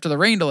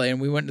rain delay and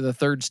we went to the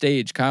third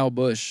stage. Kyle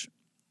Busch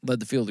led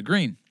the field to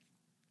green,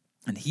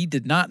 and he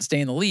did not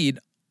stay in the lead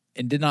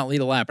and did not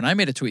lead a lap. And I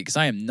made a tweet because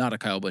I am not a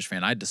Kyle Busch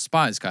fan. I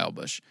despise Kyle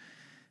Busch.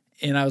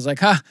 And I was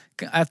like,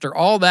 after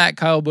all that,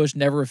 Kyle Busch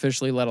never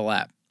officially led a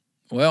lap.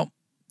 Well,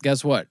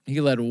 guess what?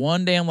 He led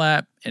one damn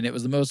lap, and it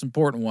was the most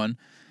important one.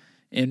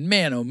 And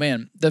man, oh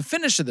man, the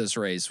finish of this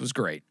race was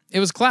great. It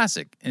was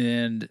classic.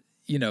 And,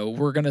 you know,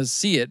 we're going to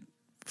see it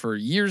for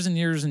years and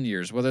years and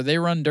years, whether they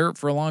run dirt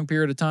for a long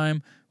period of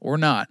time or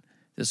not.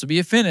 This will be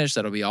a finish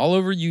that'll be all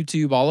over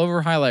YouTube, all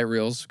over highlight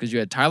reels, because you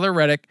had Tyler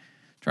Reddick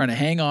trying to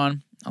hang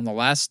on the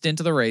last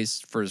stint of the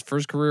race for his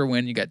first career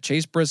win. You got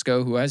Chase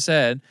Briscoe, who I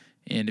said,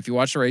 and if you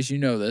watch the race, you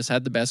know this,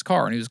 had the best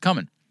car, and he was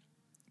coming.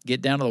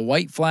 Get down to the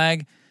white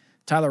flag.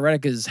 Tyler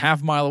Reddick is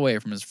half a mile away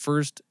from his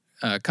first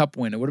Cup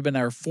win. It would have been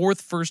our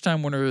fourth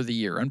first-time winner of the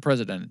year,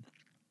 unprecedented.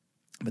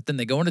 But then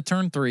they go into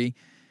turn 3,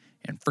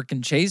 and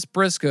freaking Chase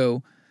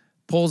Briscoe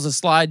pulls a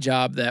slide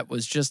job that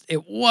was just,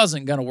 it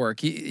wasn't going to work.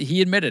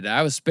 He admitted it.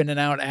 I was spinning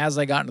out as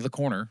I got into the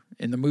corner,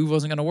 and the move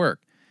wasn't going to work.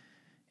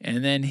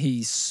 And then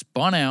he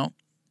spun out,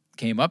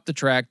 came up the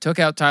track, took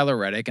out Tyler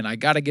Reddick, and I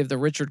got to give the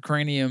Richard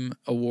Cranium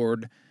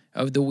Award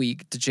of the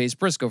week to Chase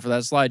Briscoe for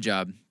that slide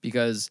job,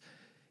 because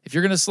if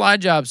you're going to slide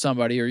job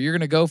somebody or you're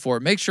going to go for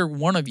it, make sure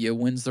one of you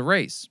wins the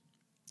race.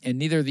 And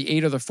neither the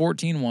 8 or the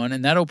 14 won,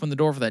 and that opened the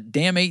door for that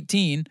damn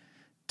 18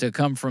 to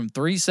come from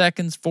 3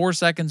 seconds, 4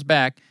 seconds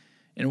back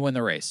and win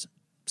the race.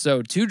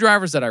 So 2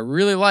 drivers that I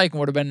really like, and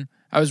would have been,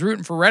 I was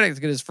rooting for Reddick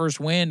to get his first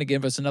win to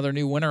give us another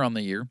new winner on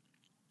the year.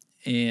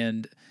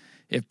 And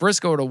if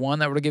Briscoe would have won,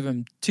 that would have given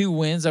him 2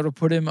 wins. That would have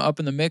put him up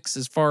in the mix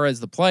as far as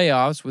the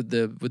playoffs with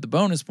the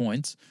bonus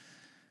points.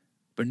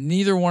 But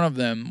neither one of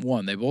them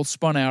won. They both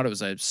spun out. It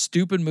was a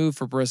stupid move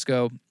for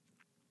Briscoe.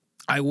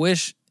 I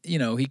wish, you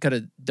know, he could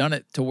have done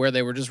it to where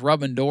they were just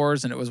rubbing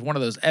doors and it was one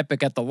of those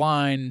epic at the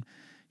line,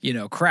 you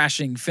know,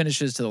 crashing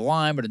finishes to the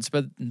line. But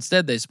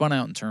instead they spun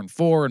out in turn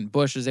 4 and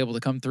Busch is able to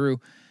come through.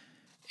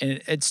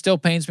 And it still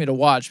pains me to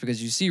watch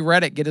because you see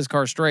Reddick get his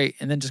car straight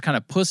and then just kind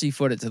of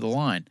pussyfoot it to the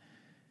line.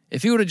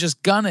 If he would have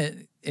just gunned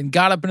it and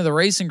got up into the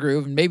racing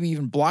groove and maybe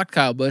even blocked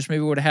Kyle Busch,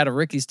 maybe we would have had a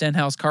Ricky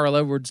Stenhouse, Carl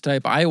Edwards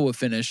type Iowa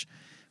finish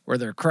where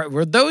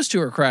those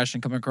two are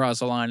crashing coming across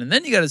the line. And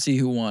then you got to see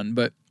who won.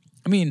 But,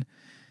 I mean,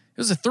 it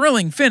was a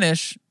thrilling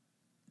finish.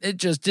 It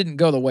just didn't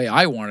go the way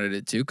I wanted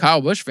it to.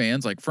 Kyle Busch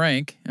fans like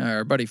Frank,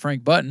 our buddy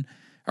Frank Button,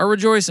 are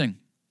rejoicing,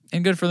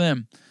 and good for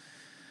them.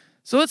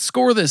 So let's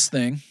score this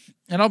thing.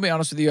 And I'll be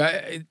honest with you,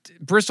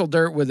 Bristol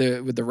Dirt with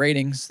the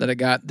ratings that it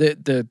got,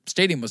 the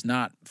stadium was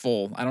not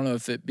full. I don't know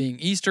if it being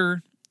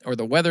Easter or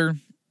the weather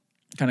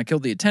kind of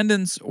killed the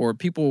attendance or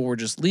people were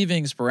just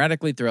leaving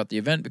sporadically throughout the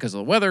event because of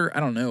the weather. I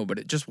don't know, but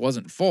it just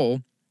wasn't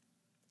full.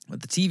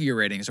 But the TV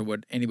ratings are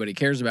what anybody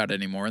cares about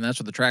anymore, and that's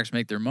what the tracks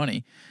make their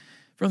money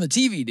from the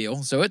TV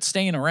deal. So it's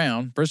staying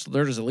around. Bristol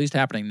Dirt is at least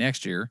happening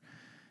next year,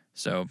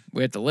 so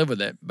we have to live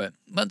with it. But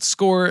let's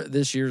score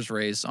this year's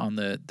race on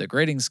the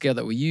grading scale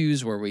that we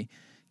use, where we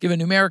Give a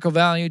numerical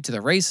value to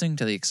the racing,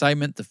 to the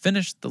excitement, the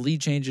finish, the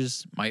lead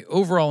changes, my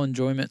overall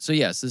enjoyment. So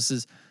yes,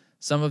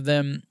 some of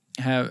them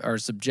are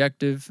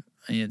subjective,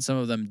 and some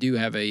of them do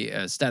have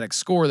a static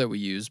score that we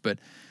use. But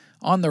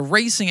on the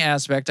racing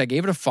aspect, I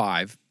gave it a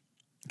 5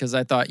 because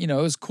I thought, it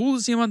was cool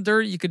to see him on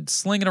dirt. You could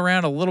sling it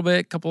around a little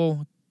bit.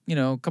 Couple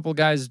of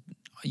guys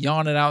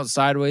yawning out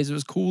sideways. It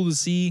was cool to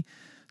see.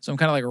 So I'm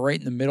kind of like right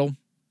in the middle.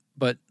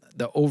 But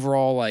the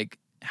overall,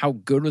 how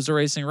good was the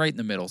racing? Right in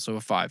the middle. So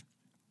a 5.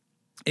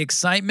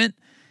 Excitement,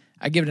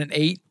 I give it an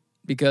 8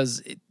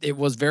 because it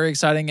was very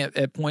exciting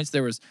at points.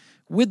 There was,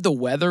 with the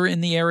weather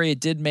in the area, it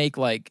did make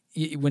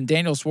when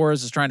Daniel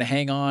Suarez is trying to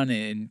hang on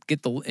and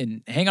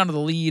hang on to the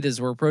lead as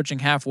we're approaching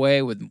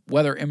halfway with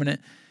weather imminent.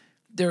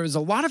 There was a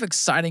lot of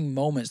exciting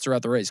moments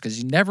throughout the race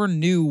because you never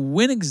knew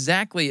when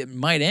exactly it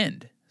might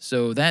end.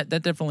 So that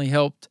definitely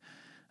helped.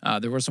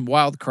 There were some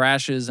wild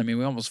crashes. I mean,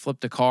 we almost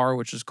flipped a car,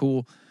 which is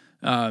cool.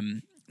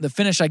 The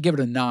finish, I give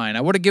it a 9.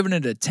 I would have given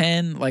it a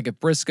 10, like if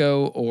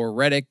Briscoe or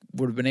Reddick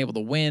would have been able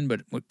to win,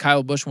 but with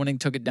Kyle Busch winning,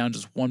 took it down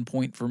just 1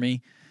 point for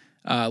me.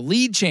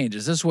 Lead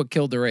changes, this is what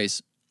killed the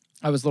race.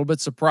 I was a little bit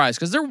surprised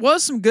because there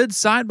was some good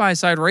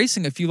side-by-side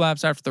racing a few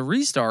laps after the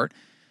restart,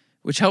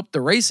 which helped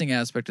the racing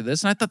aspect of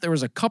this, and I thought there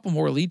was a couple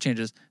more lead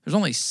changes. There's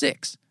only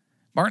 6.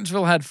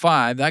 Martinsville had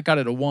 5. That got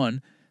it a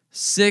 1.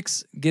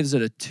 6 gives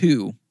it a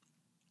 2.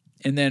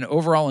 And then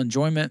overall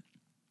enjoyment,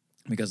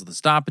 because of the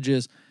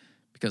stoppages,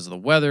 because of the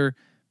weather,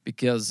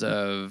 because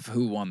of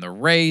who won the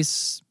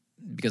race,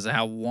 because of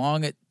how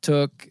long it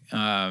took,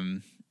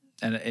 and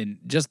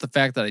just the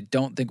fact that I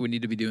don't think we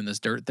need to be doing this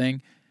dirt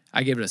thing,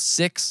 I gave it a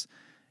 6.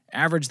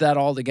 Average that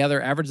all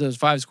together, average those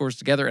 5 scores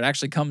together, it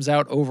actually comes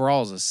out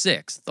overall as a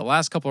 6. The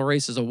last couple of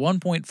races, a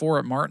 1.4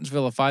 at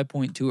Martinsville, a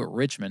 5.2 at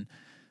Richmond.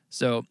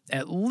 So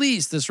at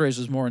least this race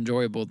was more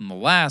enjoyable than the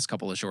last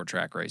couple of short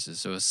track races.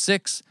 So a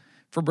 6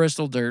 for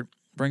Bristol Dirt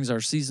brings our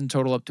season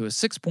total up to a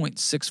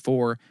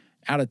 6.64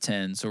 out of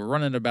 10. So we're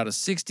running at about a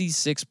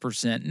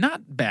 66%.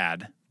 Not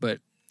bad, but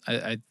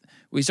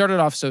we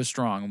started off so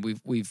strong, and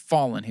we've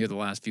fallen here the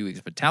last few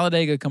weeks. But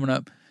Talladega coming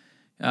up,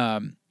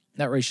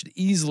 that race should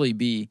easily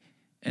be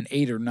an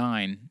 8 or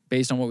 9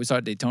 based on what we saw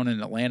at Daytona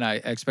and Atlanta. I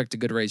expect a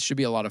good race. Should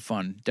be a lot of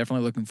fun.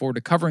 Definitely looking forward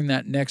to covering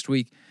that next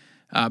week.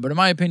 But in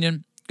my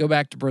opinion, go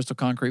back to Bristol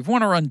Concrete. If you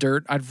want to run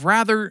dirt, I'd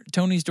rather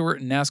Tony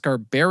Stewart and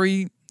NASCAR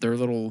bury their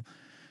little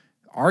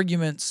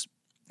arguments,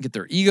 get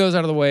their egos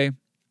out of the way.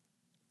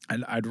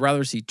 I'd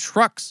rather see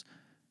trucks,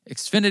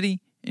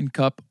 Xfinity, and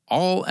Cup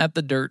all at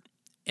the dirt,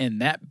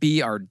 and that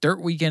be our dirt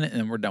weekend, and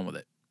then we're done with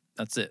it.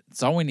 That's it.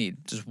 That's all we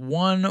need. Just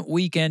one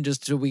weekend,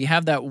 just so we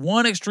have that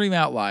one extreme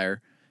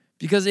outlier,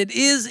 because it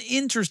is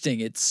interesting.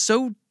 It's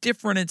so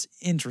different, it's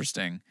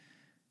interesting.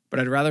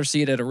 But I'd rather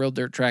see it at a real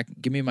dirt track.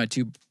 Give me my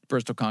 2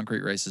 Bristol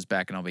Concrete races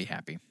back, and I'll be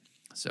happy.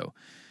 So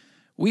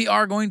we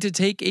are going to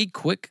take a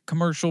quick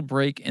commercial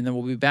break, and then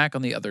we'll be back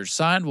on the other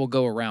side. We'll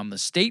go around the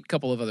state, a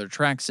couple of other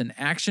tracks in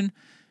action,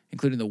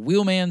 including the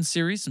Wheelman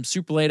Series, some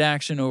super late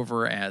action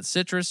over at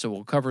Citrus. So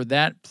we'll cover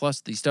that, plus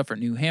the stuff at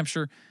New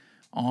Hampshire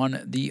on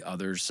the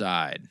other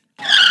side.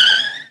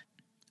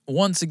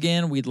 Once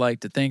again, we'd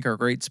like to thank our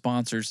great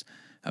sponsors,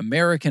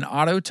 American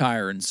Auto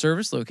Tire and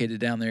Service, located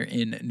down there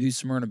in New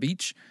Smyrna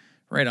Beach,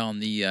 right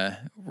on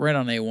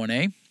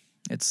A1A.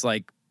 It's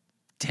like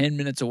 10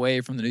 minutes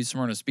away from the New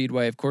Smyrna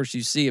Speedway. Of course,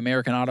 you see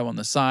American Auto on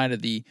the side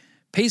of the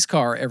pace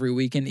car every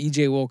weekend.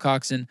 EJ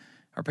Wilcoxon,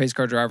 our pace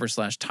car driver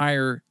 /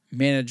 tire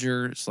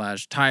manager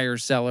 / tire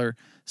seller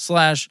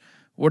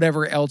 /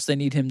 whatever else they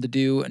need him to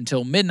do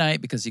until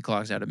midnight, because he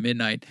clocks out at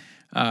midnight.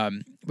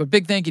 But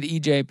big thank you to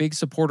EJ, big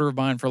supporter of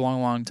mine for a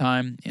long, long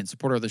time, and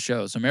supporter of the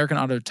show. So American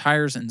Auto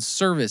Tires and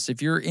Service.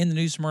 If you're in the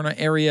New Smyrna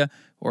area,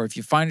 or if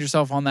you find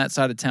yourself on that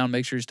side of town,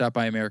 make sure you stop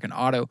by American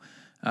Auto,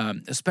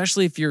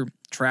 especially if you're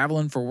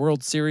traveling for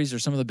World Series or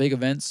some of the big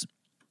events,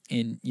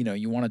 and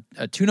you want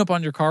a tune-up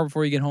on your car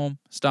before you get home.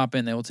 Stop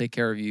in; they will take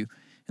care of you,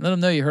 and let them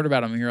know you heard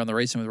about them here on the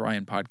Racing with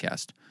Ryan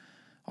podcast.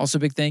 Also,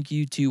 big thank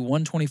you to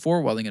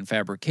 124 Welding and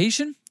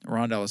Fabrication,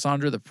 Ron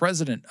D'Alessandro, the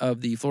president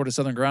of the Florida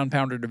Southern Ground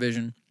Pounder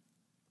Division.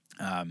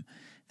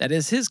 That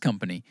is his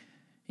company,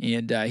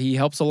 and he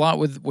helps a lot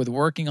with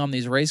working on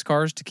these race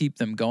cars to keep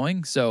them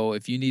going. So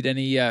if you need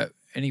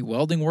any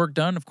welding work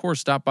done, of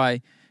course, stop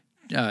by,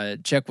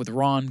 check with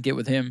Ron, get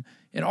with him.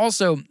 And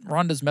also,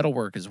 Ron does metal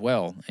work as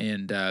well,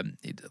 and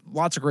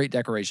lots of great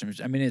decorations.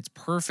 I mean, it's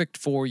perfect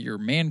for your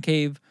man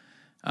cave.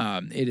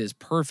 It is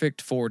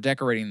perfect for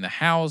decorating the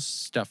house,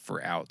 stuff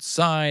for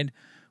outside,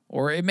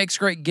 or it makes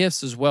great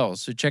gifts as well.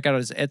 So check out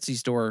his Etsy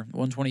store,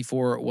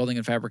 124 Welding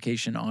and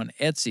Fabrication on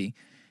Etsy.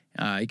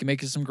 He can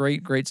make you some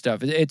great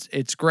stuff.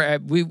 It's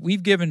great.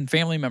 We've given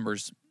family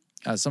members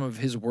some of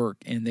his work,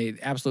 and they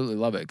absolutely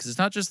love it, because it's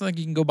not just like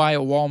you can go buy at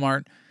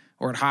Walmart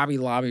or at Hobby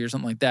Lobby or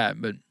something like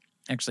that, but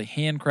actually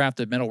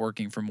handcrafted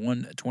metalworking from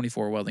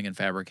 124 Welding and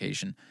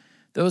Fabrication.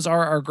 Those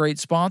are our great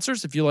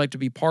sponsors. If you'd like to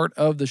be part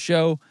of the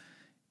show,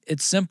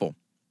 it's simple.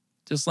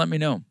 Just let me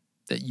know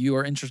that you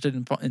are interested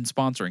in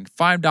sponsoring.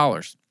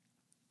 $5.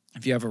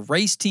 If you have a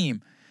race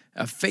team,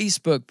 a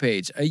Facebook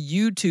page, a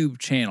YouTube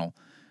channel,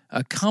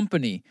 a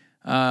company,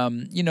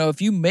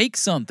 If you make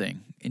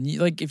something and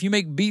if you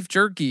make beef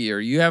jerky or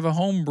you have a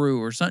home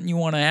brew or something you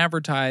want to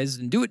advertise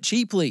and do it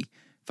cheaply,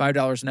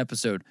 $5 an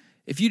episode.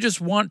 If you just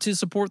want to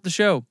support the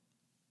show,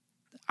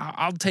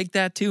 I'll take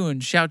that too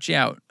and shout you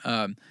out.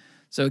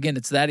 So again,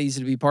 it's that easy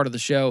to be part of the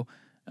show.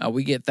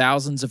 We get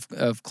thousands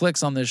of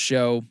clicks on this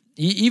show.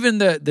 Even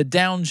the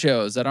down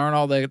shows that aren't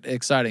all that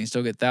exciting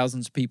still get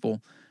thousands of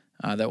people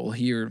that will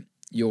hear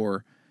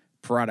your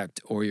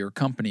product or your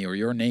company or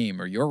your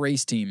name or your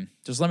race team.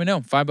 Just let me know.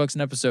 $5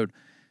 an episode.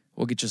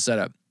 We'll get you set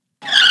up.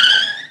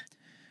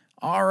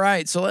 All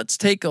right, so let's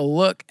take a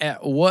look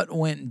at what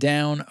went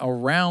down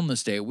around the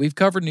state. We've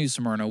covered New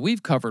Smyrna.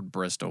 We've covered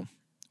Bristol.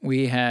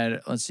 We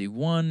had,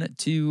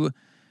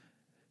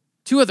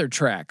 two other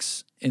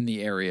tracks in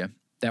the area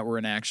that were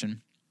in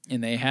action,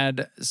 and they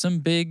had some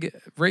big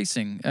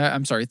racing.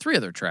 3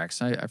 other tracks.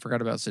 I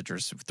forgot about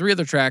Citrus. 3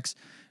 other tracks.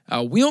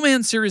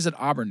 Wheelman Series at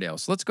Auburndale.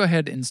 So let's go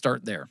ahead and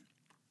start there.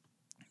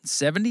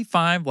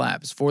 75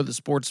 laps for the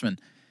Sportsman.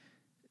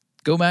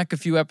 Go back a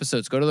few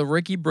episodes. Go to the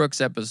Ricky Brooks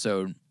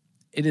episode.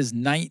 It is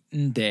night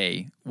and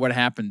day what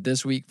happened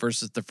this week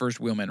versus the first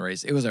Wheelman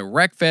race. It was a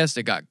wreck fest.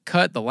 It got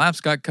cut. The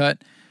laps got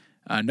cut.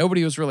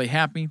 Nobody was really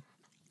happy.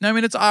 I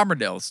mean, it's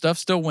Auburndale. Stuff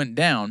still went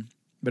down,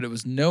 but it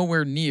was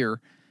nowhere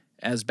near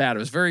as bad. It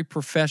was very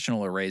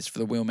professional a race for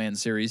the Wheelman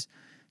Series.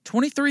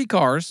 23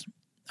 cars.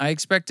 I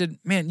expected,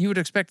 you would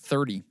expect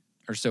 30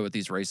 or so at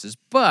these races.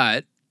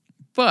 But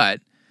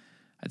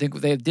I think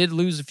they did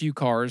lose a few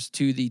cars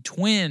to the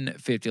twin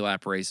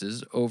 50-lap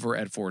races over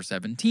at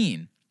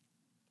 417.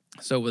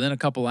 So within a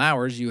couple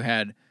hours, you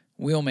had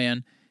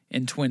Wheelman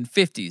in twin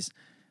 50s.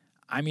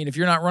 I mean, if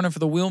you're not running for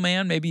the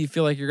Wheelman, maybe you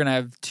feel like you're going to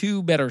have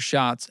 2 better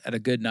shots at a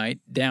good night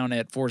down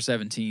at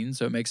 417,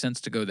 so it makes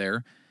sense to go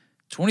there.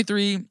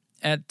 23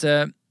 at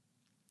Auburndale,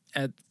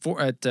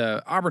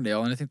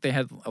 and I think they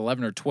had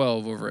 11 or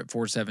 12 over at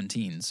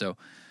 417. So,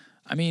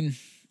 I mean,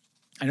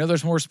 I know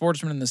there's more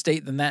sportsmen in the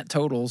state than that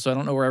total, so I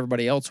don't know where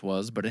everybody else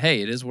was, but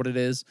hey, it is what it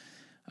is.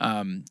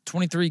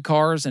 23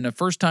 cars and a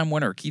first-time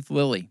winner, Keith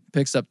Lilly,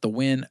 picks up the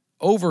win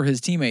over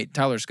his teammate,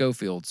 Tyler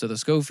Schofield. So the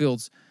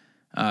Schofields,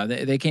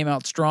 they came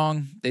out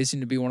strong. They seem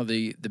to be one of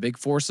the big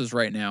forces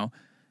right now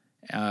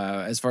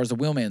as far as the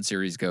Wheelman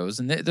Series goes.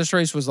 And this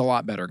race was a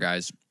lot better,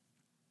 guys.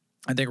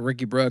 I think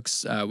Ricky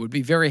Brooks would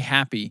be very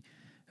happy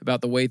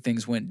about the way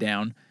things went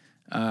down.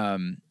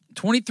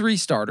 23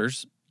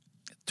 starters,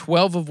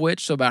 12 of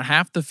which, so about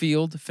half the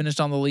field, finished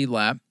on the lead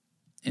lap.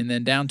 And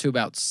then down to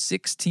about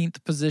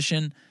 16th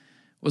position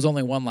was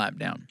only 1 lap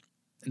down.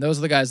 And those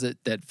are the guys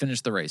that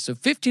finished the race. So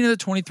 15 of the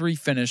 23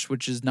 finished,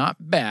 which is not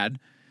bad.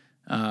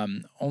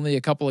 Only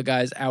a couple of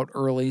guys out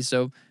early,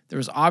 so there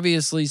was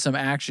obviously some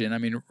action. I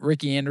mean,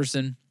 Ricky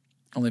Anderson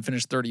only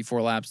finished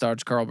 34 laps.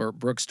 Dodge Carl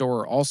Brooks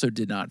Storer also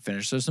did not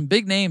finish. So some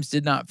big names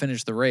did not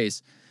finish the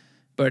race,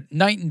 but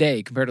night and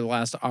day compared to the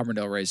last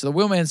Auburndale race. So the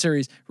Wheelman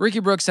Series, Ricky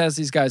Brooks has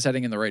these guys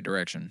heading in the right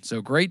direction.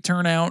 So great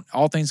turnout,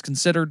 all things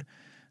considered.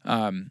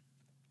 I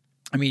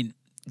mean,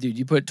 dude,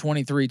 you put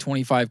 23,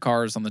 25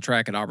 cars on the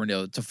track at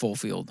Auburndale to full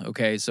field,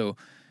 okay? So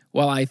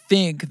while I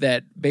think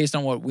that based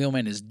on what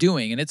Wheelman is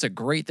doing, and it's a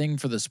great thing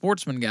for the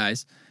sportsman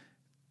guys,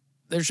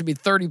 there should be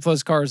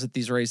 30-plus cars at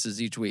these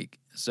races each week.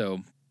 So,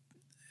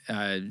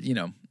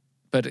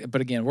 but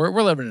again,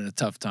 we're living in a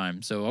tough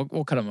time, so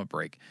we'll cut them a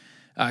break.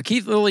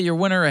 Keith Lilly, your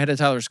winner, ahead of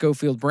Tyler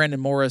Schofield. Brandon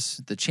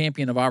Morris, the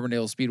champion of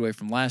Auburndale Speedway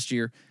from last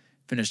year,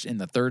 finished in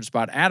the 3rd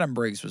spot. Adam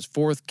Briggs was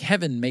 4th.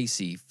 Kevin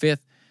Macy, 5th.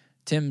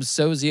 Tim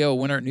Sozio,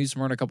 winner at New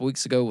Smyrna a couple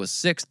weeks ago, was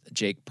 6th.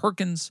 Jake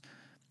Perkins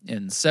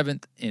in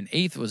 7th. In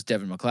 8th was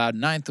Devin McLeod.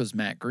 9th was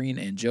Matt Green.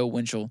 And Joe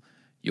Winchell,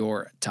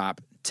 your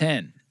top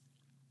 10.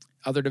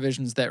 Other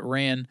divisions that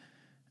ran,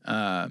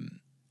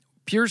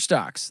 Pure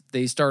Stocks,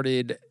 they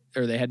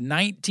had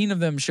 19 of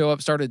them show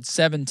up, started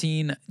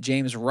 17.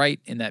 James Wright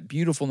in that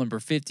beautiful number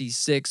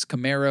 56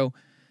 Camaro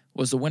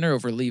was the winner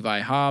over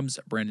Levi Hobbs,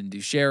 Brandon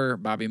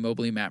Ducherer, Bobby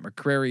Mobley, Matt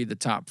McCrary, the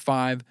top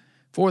 5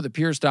 for the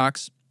Pure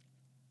Stocks.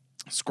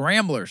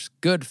 Scramblers,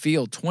 good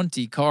field,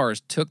 20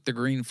 cars took the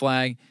green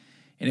flag,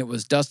 and it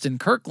was Dustin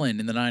Kirkland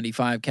in the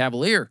 95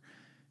 Cavalier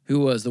who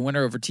was the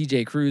winner over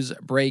TJ Cruz,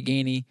 Bray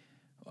Gainey.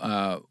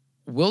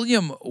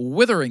 William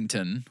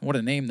Witherington, what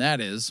a name that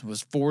is,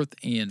 was 4th,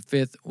 and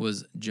 5th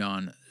was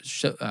John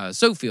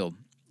Sofield.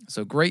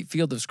 So great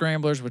field of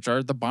scramblers, which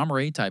are the Bomber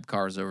A-type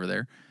cars over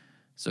there.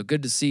 So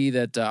good to see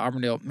that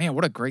Auburndale, man,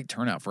 what a great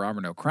turnout for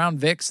Auburndale. Crown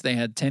Vics, they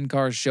had 10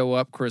 cars show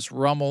up. Chris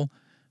Rummel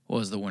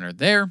was the winner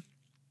there.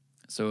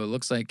 So it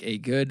looks like a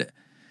good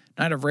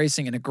night of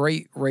racing and a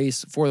great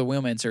race for the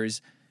Wheelman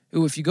Series.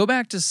 Ooh, if you go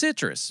back to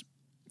Citrus,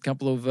 a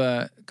couple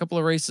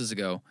of races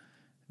ago,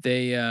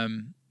 they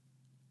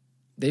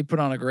put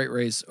on a great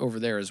race over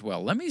there as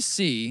well. Let me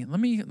see. Let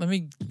me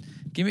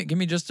give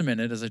me just a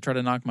minute as I try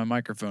to knock my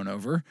microphone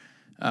over.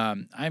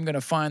 I'm going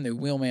to find the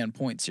Wheelman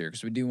points here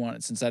because we do want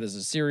it, since that is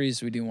a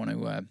series. We do want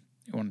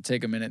to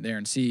take a minute there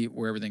and see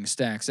where everything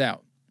stacks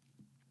out.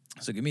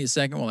 So give me a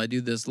second while I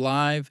do this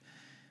live.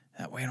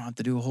 That way I don't have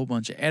to do a whole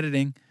bunch of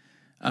editing.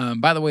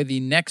 By the way, the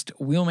next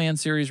Wheelman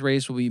Series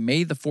race will be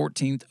May the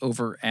 14th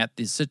over at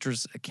the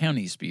Citrus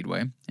County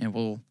Speedway, and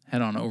we'll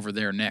head on over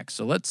there next.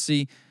 So let's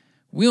see.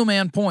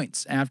 Wheelman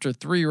points after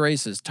 3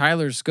 races.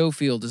 Tyler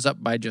Schofield is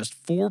up by just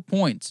 4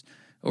 points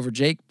over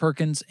Jake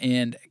Perkins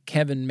and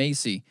Kevin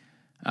Macy.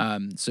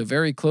 So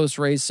very close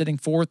race. Sitting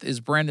 4th is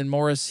Brandon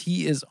Morris.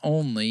 He's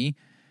only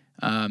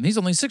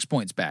 6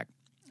 points back.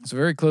 So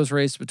very close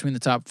race between the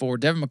top 4.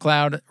 Devin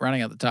McLeod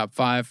rounding out the top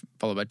 5,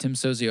 followed by Tim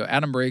Sozio,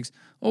 Adam Briggs,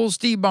 old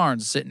Steve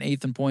Barnes sitting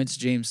 8th in points,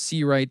 James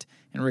Seawright,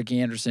 and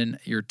Ricky Anderson,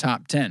 your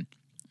top 10.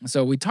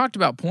 So we talked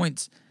about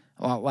points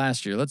a lot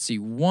last year. Let's see.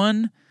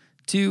 1,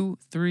 2,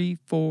 3,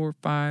 4,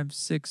 5,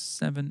 6,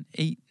 7,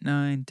 8,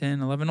 9,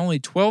 10, 11. Only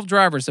 12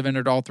 drivers have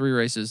entered all 3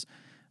 races.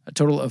 A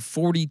total of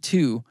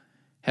 42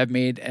 have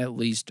made at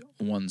least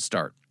 1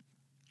 start.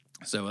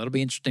 So that'll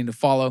be interesting to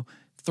follow.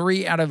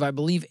 3 out of, I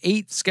believe,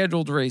 8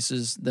 scheduled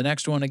races. The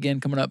next one, again,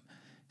 coming up,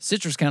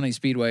 Citrus County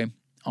Speedway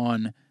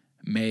on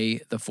May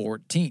the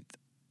 14th.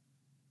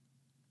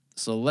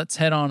 So let's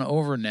head on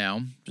over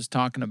now, just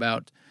talking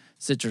about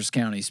Citrus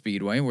County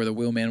Speedway, where the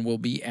Wheelman will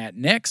be at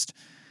next.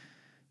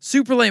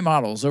 Super late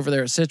models over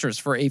there at Citrus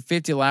for a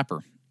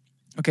 50-lapper.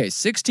 Okay,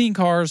 16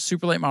 cars,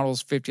 super late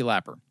models,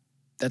 50-lapper.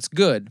 That's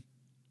good,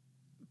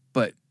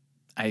 but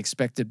I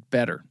expected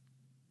better.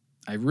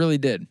 I really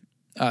did.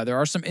 There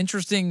are some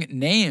interesting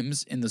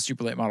names in the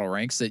super late model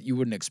ranks that you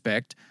wouldn't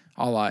expect,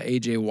 a la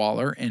A.J.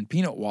 Waller and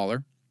Peanut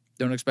Waller.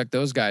 Don't expect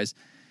those guys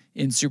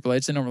in super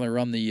lates. They normally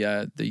run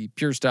the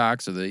pure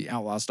stocks or the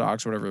outlaw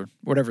stocks,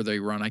 whatever they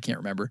run. I can't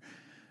remember.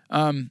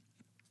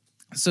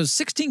 So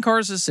 16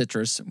 cars at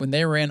Citrus when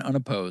they ran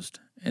unopposed.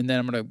 And then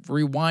I'm going to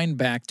rewind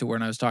back to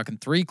when I was talking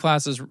 3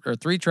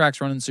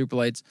 tracks running super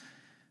lates.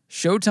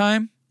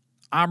 Showtime,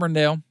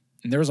 Auburndale,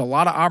 and there was a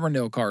lot of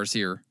Auburndale cars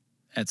here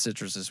at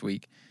Citrus this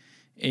week.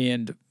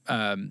 And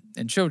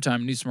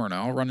Showtime, New Smyrna,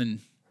 all running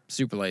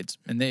super lates.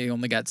 And they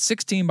only got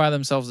 16 by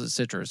themselves at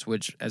Citrus,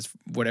 which, as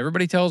what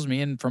everybody tells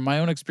me and from my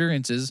own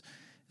experiences,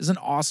 is an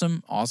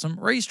awesome, awesome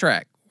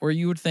racetrack where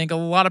you would think a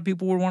lot of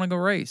people would want to go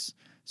race.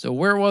 So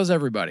where was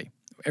everybody?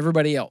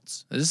 Everybody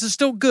else. This is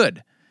still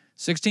good.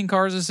 16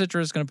 cars at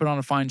Citrus is going to put on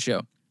a fine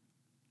show.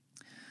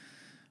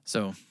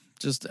 So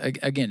just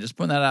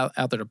putting that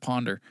out there to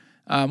ponder.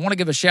 I want to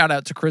give a shout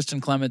out to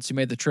Kristen Clements, who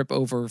made the trip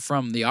over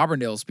from the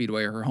Auburndale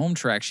Speedway, her home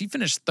track. She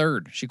finished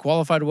 3rd. She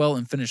qualified well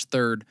and finished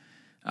 3rd.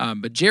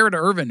 But Jared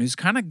Irvin, who's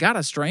kind of got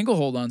a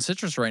stranglehold on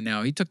Citrus right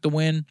now, he took the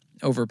win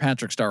over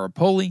Patrick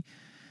Staropoli.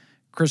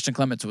 Kristen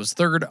Clements was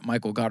 3rd.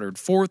 Michael Goddard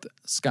 4th.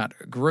 Scott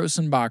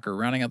Grossenbacher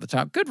rounding out the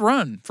top. Good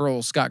run for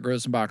old Scott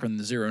Grossenbacher in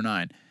the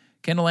 09.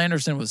 Kendall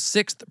Anderson was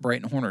 6th.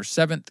 Brighton Horner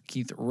 7th.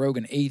 Keith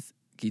Rogan 8th.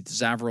 Keith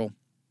Zavril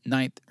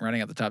 9th.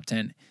 Rounding out the top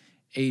 10.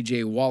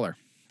 A.J. Waller.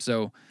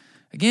 So,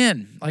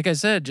 again, like I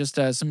said, just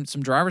some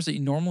drivers that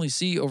you normally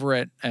see over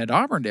at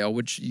Auburndale,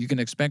 which you can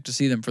expect to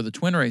see them for the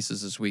twin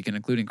races this weekend,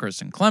 including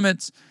Kristen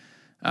Clements,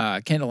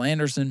 Kendall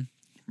Anderson,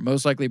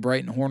 most likely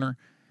Brighton Horner.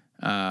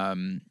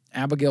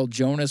 Abigail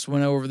Jonas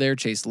went over there.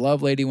 Chase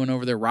Lovelady went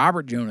over there.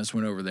 Robert Jonas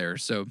went over there.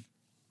 So,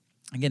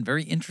 again,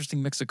 very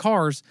interesting mix of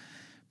cars.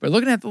 But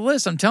looking at the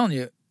list, I'm telling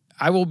you,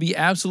 I will be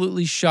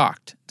absolutely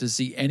shocked to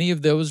see any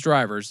of those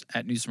drivers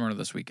at New Smyrna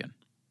this weekend.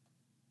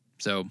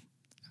 So,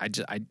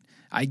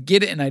 I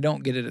get it and I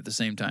don't get it at the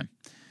same time.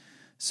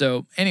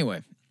 So,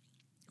 anyway,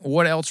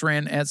 what else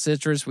ran at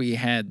Citrus? We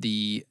had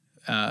the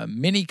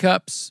mini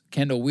cups.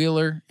 Kendall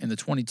Wheeler in the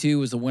 22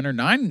 was the winner.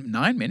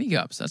 Nine mini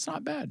cups. That's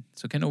not bad.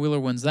 So Kendall Wheeler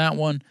wins that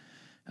one.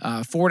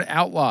 Ford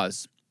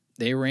Outlaws.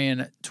 They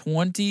ran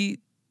 20.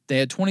 They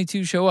had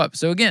 22 show up.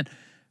 So again,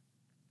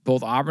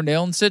 both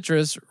Auburndale and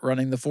Citrus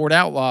running the Ford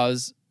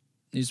Outlaws.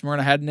 New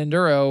Smyrna had an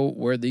Enduro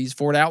where these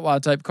Ford Outlaw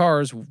type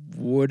cars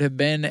would have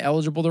been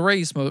eligible to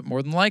race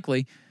more than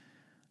likely.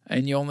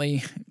 And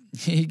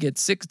you get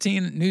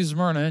 16 at New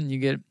Smyrna and you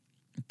get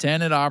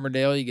 10 at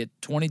Auburndale. You get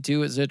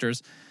 22 at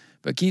Citrus.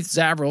 But Keith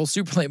Zavril,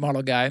 super late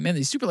model guy. Man,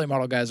 these super late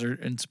model guys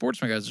and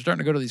sportsman guys are starting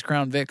to go to these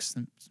Crown Vics.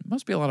 It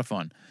must be a lot of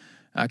fun.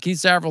 Keith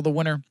Zavril, the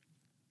winner.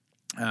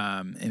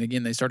 And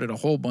again, they started a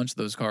whole bunch of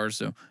those cars.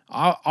 So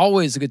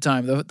always a good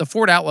time. The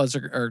Ford Outlaws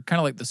are kind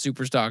of like the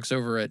super stocks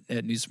over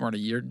at New Smyrna.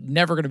 You're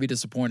never going to be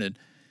disappointed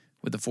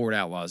with the Ford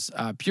Outlaws.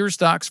 Pure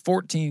stocks,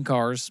 14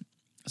 cars.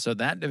 So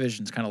that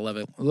division's kind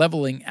of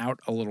leveling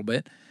out a little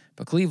bit.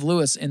 But Cleve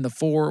Lewis in the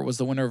 4 was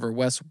the winner over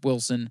Wes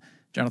Wilson,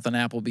 Jonathan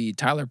Appleby,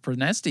 Tyler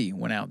Pernesti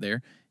went out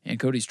there, and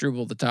Cody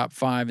Struble, the top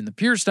 5 in the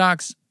pure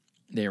stocks.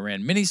 They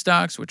ran mini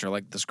stocks, which are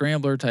like the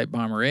Scrambler type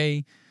Bomber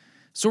A.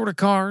 Sort of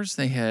cars,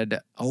 they had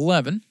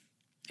 11,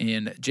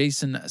 and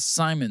Jason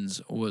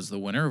Simons was the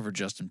winner over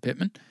Justin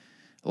Pittman.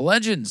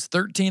 Legends,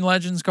 13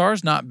 Legends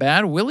cars, not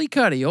bad. Willie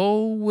Cuddy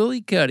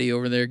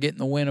over there getting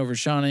the win over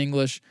Sean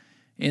English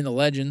in the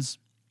Legends.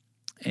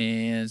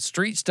 And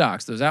street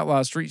stocks, those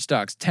Outlaw street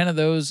stocks, 10 of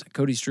those,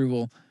 Cody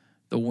Struble,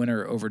 the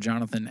winner over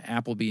Jonathan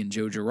Appleby and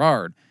Joe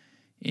Girard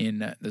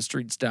in the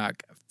street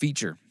stock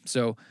feature.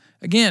 So,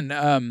 again,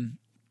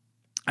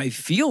 I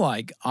feel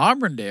like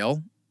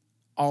Auburndale,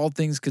 all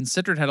things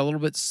considered, had a little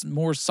bit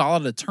more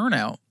solid a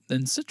turnout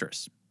than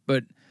Citrus.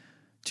 But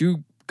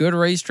Two good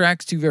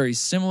racetracks, two very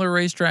similar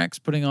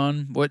racetracks, putting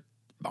on what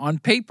on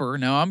paper.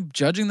 Now I'm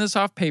judging this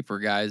off paper,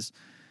 guys.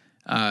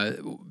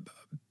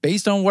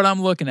 Based on what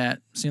I'm looking at,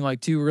 seem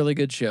like two really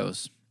good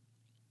shows.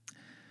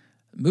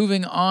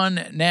 Moving on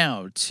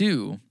now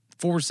to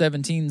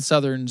 417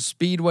 Southern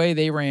Speedway.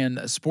 They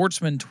ran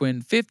Sportsman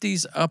Twin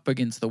 50s up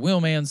against the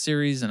Wheelman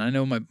Series, and I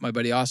know my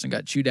buddy Austin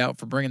got chewed out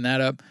for bringing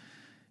that up.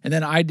 And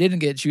then I didn't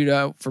get chewed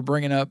out for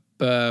bringing up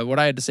what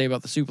I had to say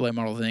about the Super Late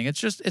Model thing.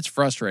 It's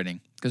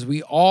frustrating because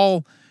we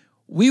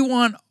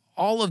want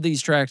all of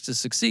these tracks to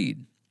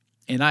succeed.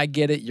 And I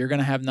get it. You're going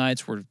to have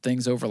nights where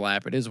things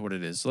overlap. It is what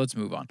it is. So let's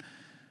move on.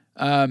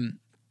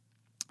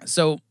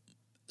 So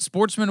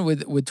Sportsman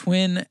with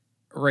twin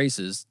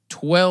races,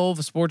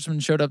 12 sportsmen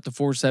showed up to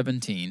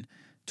 417,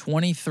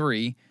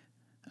 23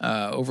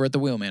 over at the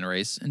Wheelman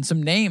race, and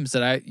some names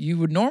that you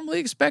would normally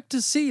expect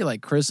to see,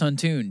 like Chris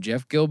Huntoon,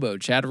 Jeff Gilbo,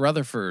 Chad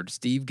Rutherford,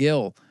 Steve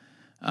Gill.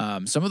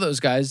 Some of those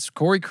guys,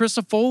 Corey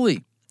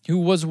Crisafulli, who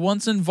was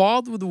once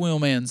involved with the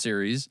Wheelman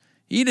series,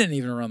 he didn't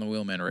even run the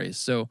Wheelman race.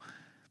 So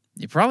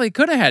you probably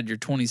could have had your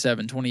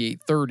 27,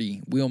 28,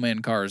 30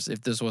 Wheelman cars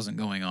if this wasn't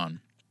going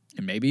on.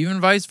 And maybe even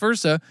vice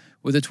versa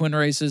with the twin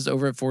races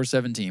over at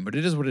 417. But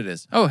it is what it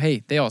is. Oh,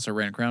 hey, they also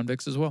ran Crown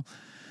Vics as well.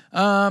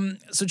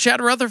 So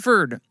Chad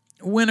Rutherford,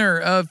 winner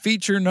of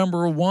feature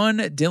number 1.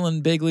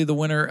 Dylan Bigley, the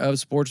winner of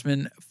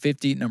Sportsman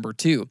 50 number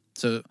 2.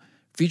 So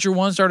feature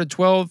 1 started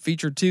 12.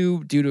 Feature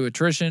 2, due to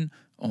attrition,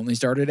 only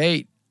started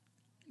 8.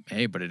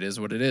 Hey, but it is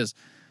what it is.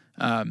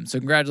 So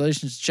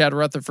congratulations to Chad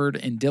Rutherford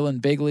and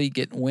Dylan Bigley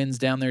getting wins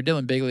down there.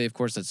 Dylan Bigley, of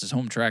course, that's his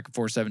home track at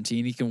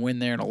 417. He can win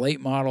there in a late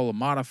model, a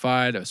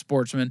modified, a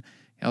sportsman.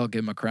 I'll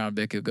give him a Crown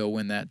Vic. He'll go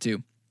win that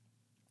too.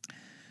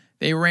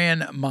 They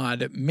ran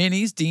mod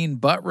minis. Dean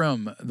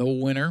Buttram, the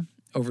winner,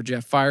 over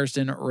Jeff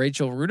Firestone.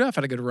 Rachel Rudolph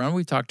had a good run.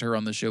 We've talked to her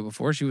on the show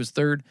before. She was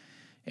 3rd.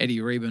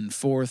 Eddie Rabin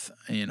 4th.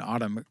 And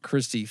Autumn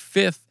Christie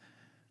 5th.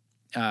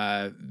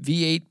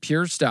 V8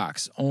 Pure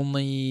Stocks,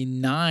 only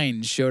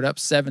 9 showed up.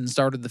 7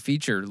 started the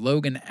feature.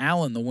 Logan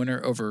Allen, the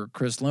winner over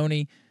Chris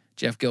Loney,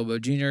 Jeff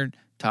Gilbo Jr.,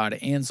 Todd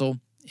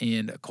Ansel,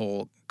 and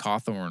Cole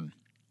Cawthorn.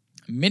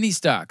 Mini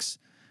stocks,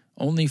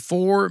 only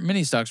 4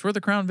 mini stocks. Where are the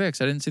Crown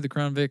Vics? I didn't see the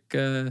Crown Vic.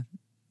 Don't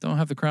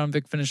have the Crown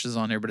Vic finishes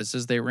on here, but it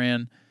says they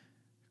ran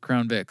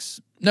Crown Vics.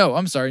 No,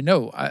 I'm sorry.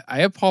 No, I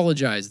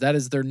apologize. That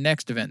is their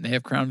next event. They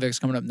have Crown Vics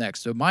coming up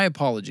next. So my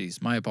apologies.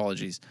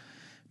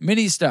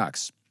 Mini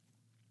stocks.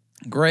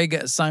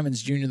 Greg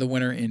Simons Jr., the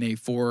winner in a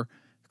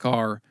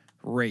 4-car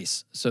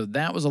race. So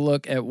that was a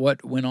look at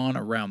what went on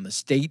around the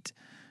state.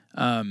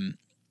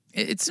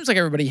 It seems like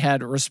everybody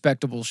had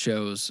respectable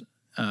shows,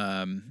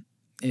 and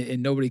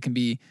nobody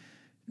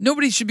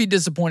should be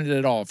disappointed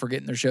at all for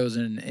getting their shows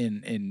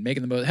and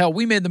making the most. Hell,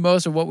 we made the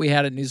most of what we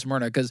had at New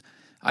Smyrna because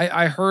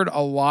I heard a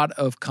lot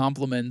of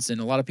compliments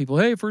and a lot of people,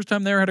 hey, first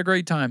time there, had a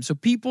great time. So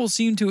people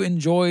seem to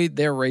enjoy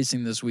their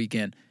racing this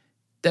weekend.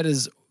 That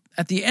is,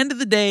 at the end of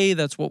the day,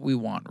 that's what we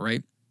want,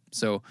 right?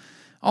 So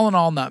all in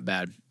all, not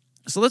bad.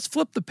 So let's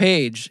flip the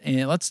page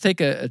and let's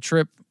take a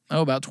trip,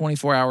 about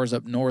 24 hours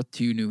up north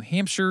to New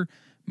Hampshire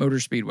Motor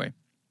Speedway.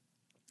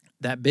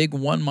 That big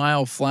 1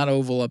 mile flat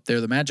oval up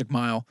there, the Magic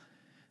Mile,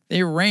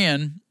 they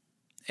ran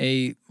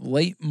a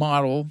late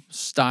model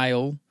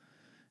style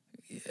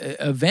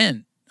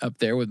event up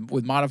there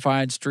with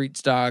modified street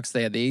stocks.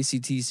 They had the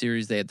ACT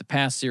series. They had the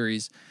Pass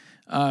series.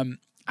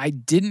 I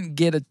didn't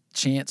get a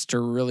chance to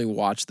really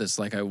watch this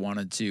like I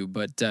wanted to,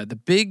 but the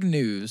big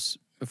news,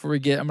 I'm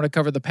going to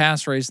cover the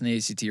Pass race and the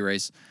ACT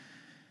race.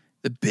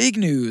 The big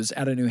news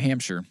out of New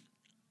Hampshire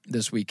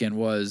this weekend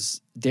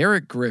was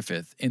Derek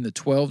Griffith in the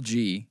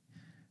 12G,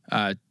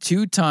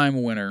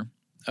 2-time winner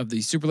of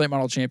the Super Late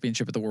Model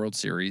Championship at the World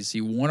Series.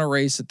 He won a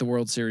race at the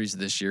World Series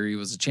this year. He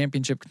was a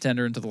championship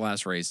contender into the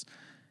last race.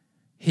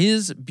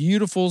 His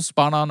beautiful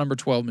spot-on number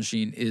 12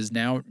 machine is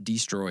now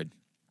destroyed.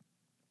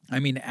 I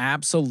mean,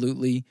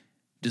 absolutely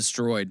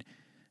destroyed.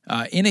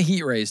 In a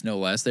heat race, no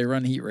less. They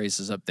run heat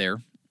races up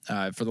there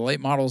for the late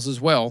models as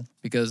well,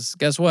 because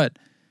guess what?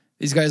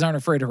 These guys aren't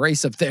afraid to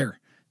race up there.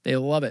 They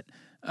love it.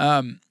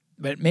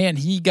 But, man,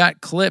 he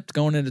got clipped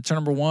going into turn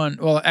number 1.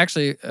 Well,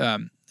 actually,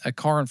 a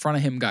car in front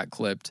of him got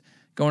clipped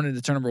going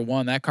into turn number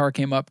 1. That car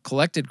came up,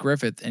 collected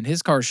Griffith, and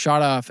his car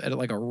shot off at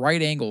like a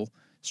right angle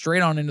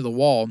straight on into the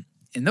wall.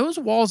 And those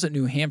walls at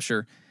New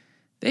Hampshire,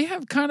 they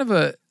have kind of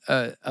a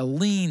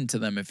lean to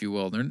them, if you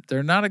will.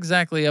 They're not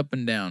exactly up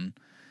and down.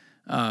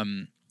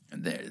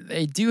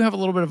 They do have a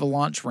little bit of a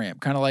launch ramp,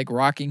 kind of like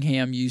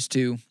Rockingham used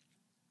to.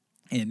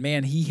 And,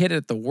 man, he hit it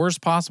at the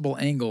worst possible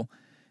angle.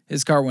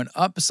 His car went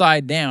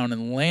upside down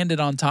and landed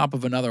on top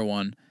of another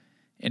one,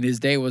 and his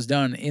day was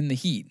done in the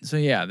heat. So,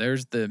 yeah,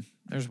 there's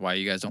why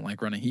you guys don't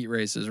like running heat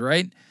races,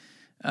 right?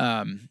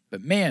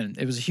 But, man,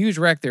 it was a huge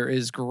wreck. There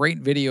is great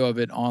video of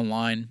it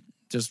online.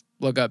 Just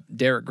look up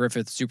Derek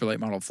Griffith Super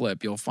Late Model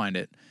Flip. You'll find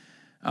it.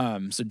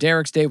 So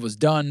Derek's day was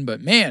done,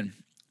 but man,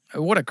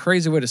 what a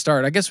crazy way to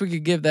start. I guess we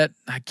could give that,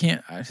 I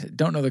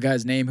don't know the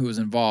guy's name who was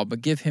involved,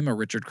 but give him a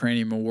Richard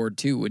Cranium Award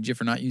too, would you,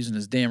 for not using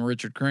his damn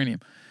Richard Cranium.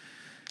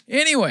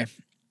 Anyway,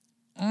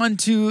 on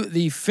to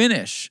the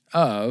finish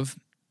of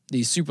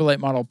the super late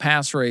model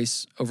pass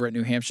race over at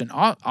New Hampshire.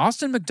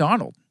 Austin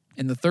McDonald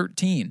in the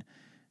 13,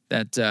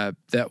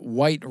 that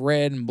white,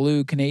 red, and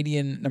blue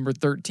Canadian number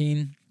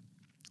 13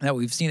 that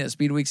we've seen at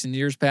Speed Weeks in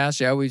years past.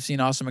 Yeah, we've seen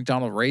Austin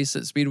McDonald race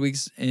at Speed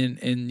Weeks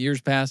in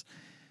years past.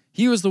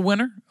 He was the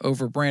winner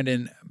over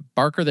Brandon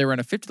Barker. They ran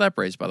a 50-lap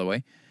race, by the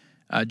way.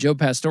 Joe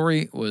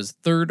Pastore was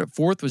third.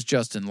 Fourth was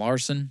Justin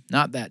Larson.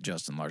 Not that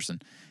Justin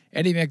Larson.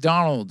 Eddie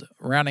McDonald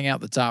rounding out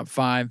the top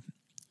 5.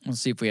 Let's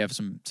see if we have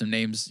some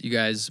names you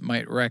guys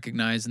might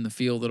recognize in the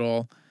field at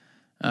all.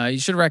 You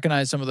should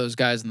recognize some of those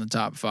guys in the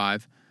top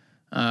 5.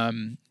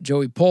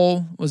 Joey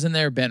Pohl was in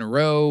there. Ben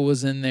Rowe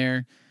was in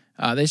there.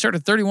 They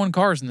started 31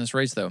 cars in this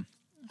race, though.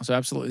 So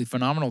absolutely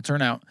phenomenal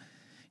turnout.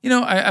 You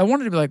know, I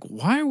wanted to be like,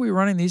 why are we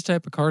running these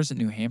type of cars in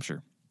New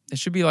Hampshire? It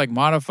should be like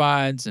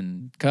modifieds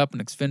and Cup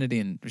and Xfinity,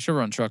 and we should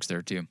run trucks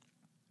there too.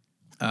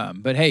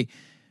 But hey,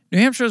 New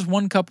Hampshire has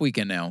one Cup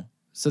weekend now,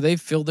 so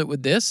they've filled it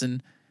with this,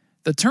 and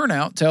the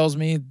turnout tells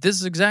me this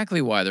is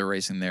exactly why they're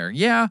racing there.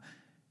 Yeah,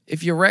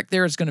 if you wreck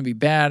there, it's going to be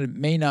bad. It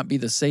may not be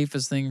the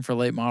safest thing for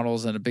late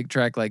models at a big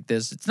track like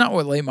this. It's not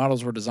what late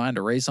models were designed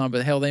to race on,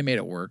 but hell, they made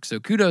it work.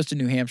 So kudos to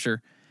New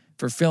Hampshire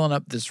for filling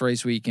up this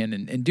race weekend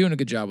and doing a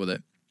good job with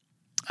it.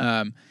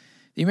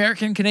 The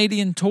American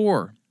Canadian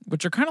Tour,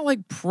 which are kind of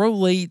like pro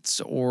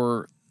lates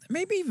or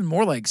maybe even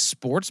more like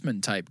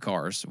sportsman type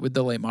cars with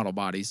the late model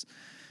bodies.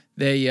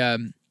 They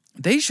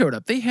showed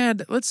up. They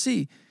had,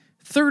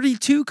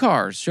 32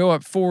 cars show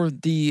up for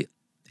the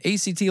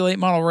ACT late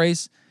model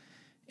race,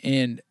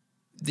 and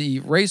the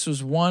race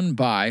was won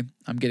by,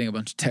 I'm getting a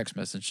bunch of text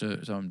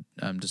messages, so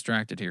I'm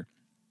distracted here.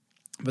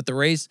 But the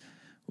race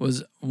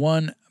was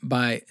won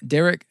by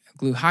Derek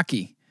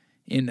Gluhaki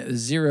in a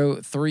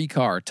 0-3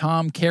 car.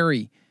 Tom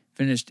Carey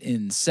finished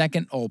in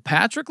second. Old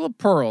Patrick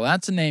LaPearl,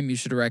 that's a name you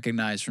should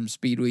recognize from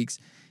Speed Weeks.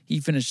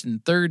 He finished in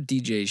third.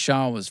 DJ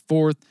Shaw was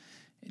fourth.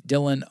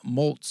 Dylan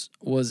Moltz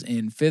was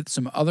in fifth.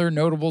 Some other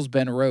notables: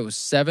 Ben Rose,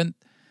 seventh.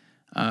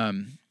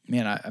 I'm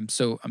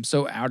so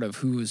out of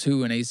who is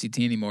who in ACT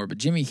anymore. But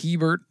Jimmy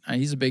Hebert,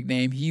 he's a big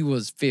name. He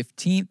was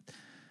 15th.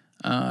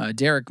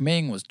 Derek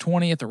Ming was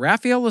 20th.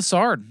 Raphael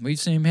Lessard, we've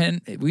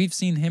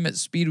seen him at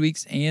Speed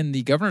Weeks and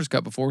the Governor's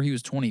Cup before. He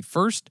was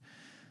 21st.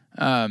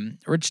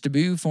 Rich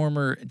Taboo,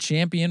 former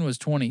champion, was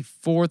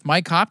 24th.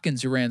 Mike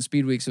Hopkins, who ran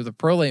Speed Weeks with a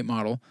Pro Late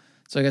model,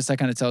 so I guess that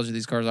kind of tells you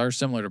these cars are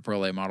similar to Pro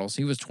Late models.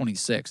 He was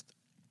 26th.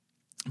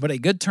 But a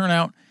good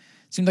turnout.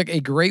 Seemed like a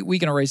great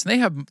weekend of racing.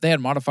 They had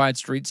modified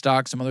street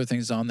stock, some other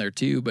things on there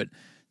too, but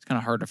it's kind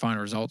of hard to find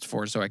results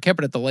for. So I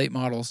kept it at the late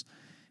models.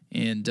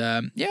 And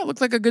it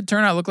looked like a good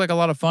turnout. It looked like a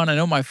lot of fun. I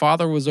know my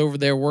father was over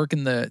there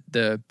working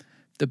the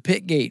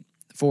pit gate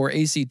for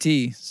ACT.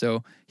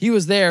 So he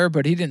was there,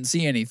 but he didn't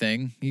see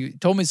anything. He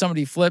told me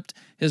somebody flipped.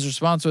 His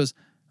response was,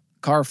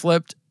 car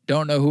flipped.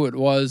 Don't know who it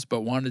was,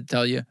 but wanted to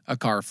tell you a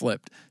car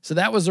flipped. So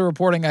that was the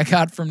reporting I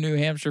got from New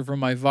Hampshire from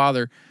my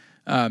father.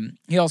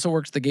 He also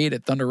works the gate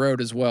at Thunder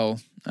Road as well.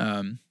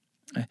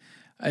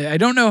 I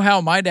don't know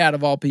how my dad,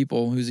 of all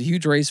people, who's a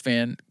huge race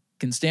fan,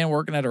 can stand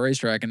working at a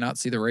racetrack and not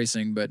see the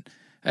racing, but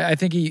I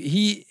think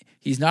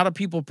he's not a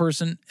people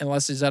person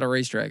unless he's at a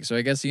racetrack, so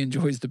I guess he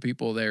enjoys the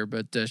people there.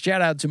 But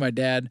shout out to my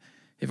dad.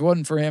 If it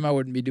wasn't for him, I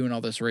wouldn't be doing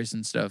all this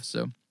racing stuff.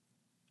 So,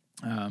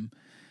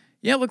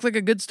 it looked like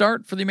a good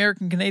start for the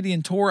American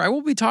Canadian Tour. I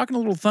will be talking a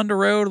little Thunder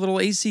Road, a little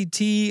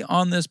ACT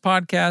on this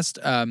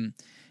podcast.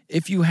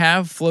 If you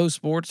have Flow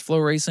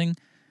Racing,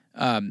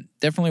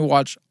 definitely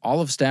watch all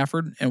of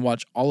Stafford and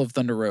watch all of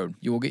Thunder Road.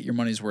 You will get your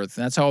money's worth.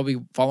 And that's how I'll be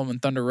following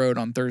Thunder Road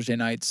on Thursday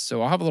nights.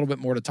 So I'll have a little bit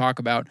more to talk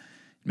about.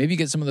 Maybe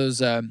get some of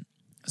those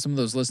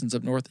listens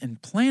up north,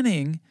 and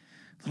planning,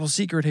 little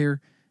secret here,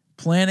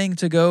 planning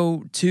to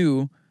go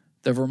to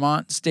the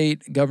Vermont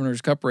State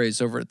Governor's Cup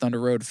race over at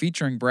Thunder Road,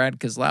 featuring Brad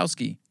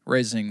Keselowski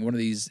racing one of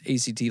these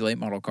ACT late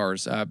model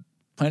cars.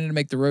 Planning to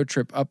make the road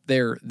trip up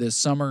there this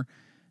summer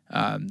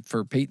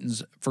for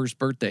Peyton's first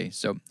birthday.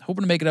 So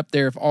hoping to make it up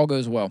there if all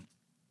goes well.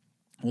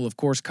 We'll, of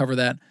course, cover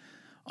that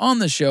on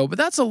the show. But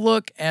that's a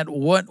look at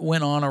what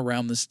went on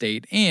around the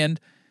state, and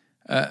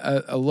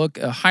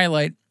a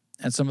highlight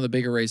at some of the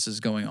bigger races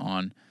going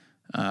on.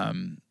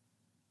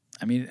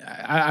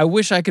 I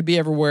wish I could be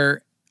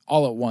everywhere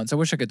all at once. I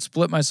wish I could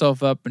split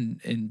myself up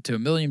into a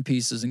million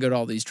pieces and go to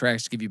all these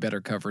tracks to give you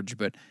better coverage.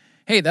 But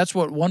hey, that's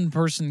what one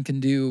person can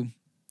do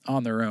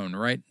on their own,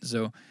 right?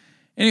 So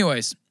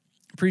anyways,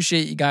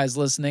 appreciate you guys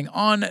listening.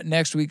 On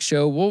next week's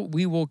show,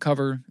 we will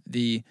cover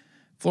the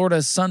Florida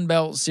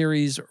Sunbelt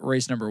Series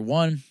race number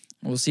 1.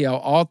 We'll see how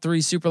all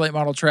 3 super late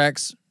model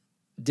tracks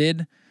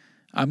did.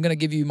 I'm going to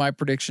give you my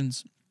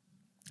predictions.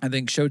 I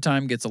think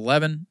Showtime gets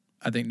 11.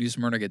 I think New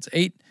Smyrna gets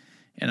 8.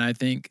 And I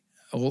think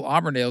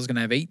Auburndale is going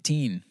to have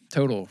 18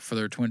 total for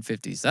their Twin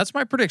 50s. That's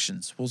my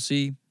predictions. We'll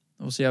see.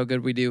 We'll see how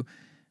good we do.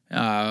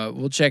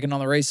 We'll check in on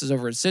the races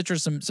over at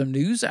Citrus. Some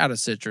news out of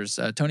Citrus.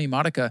 Tony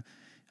Modica,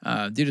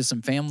 due to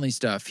some family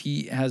stuff,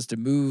 he has to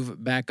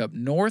move back up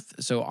north.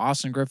 So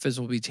Austin Griffiths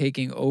will be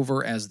taking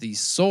over as the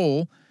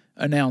sole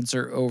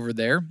announcer over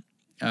there.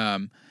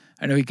 I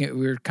know we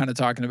were kind of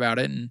talking about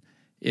it, and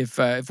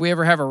if we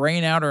ever have a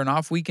rain out or an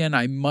off weekend,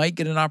 I might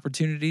get an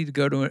opportunity to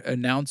go to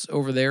announce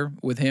over there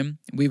with him.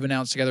 We've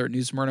announced together at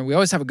New Smyrna. We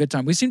always have a good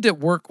time. We seem to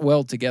work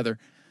well together.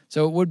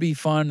 So it would be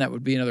fun. That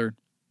would be another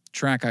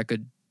track I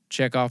could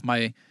check off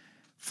my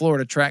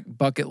Florida track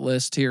bucket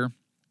list here.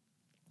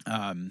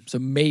 So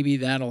maybe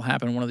that'll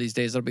happen one of these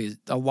days. That'll be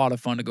a lot of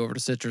fun to go over to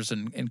Citrus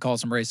and call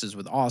some races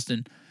with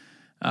Austin.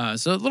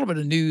 So a little bit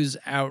of news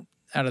out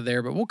of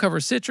there, but we'll cover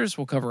Citrus.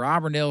 We'll cover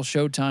Auburndale,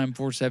 Showtime,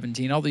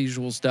 417, all the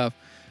usual stuff.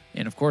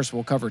 And, of course,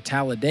 we'll cover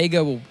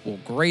Talladega. We'll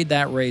grade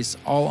that race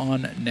all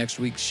on next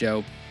week's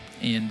show.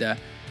 And,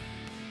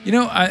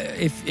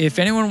 if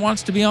anyone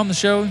wants to be on the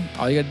show,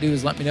 all you got to do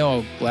is let me know.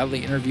 I'll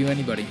gladly interview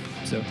anybody.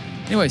 So,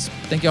 anyways,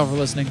 thank you all for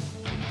listening.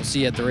 We'll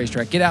see you at the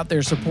racetrack. Get out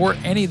there, support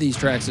any of these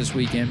tracks this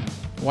weekend.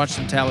 Watch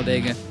some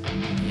Talladega.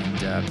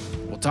 And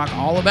we'll talk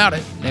all about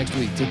it next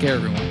week. Take care,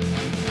 everyone.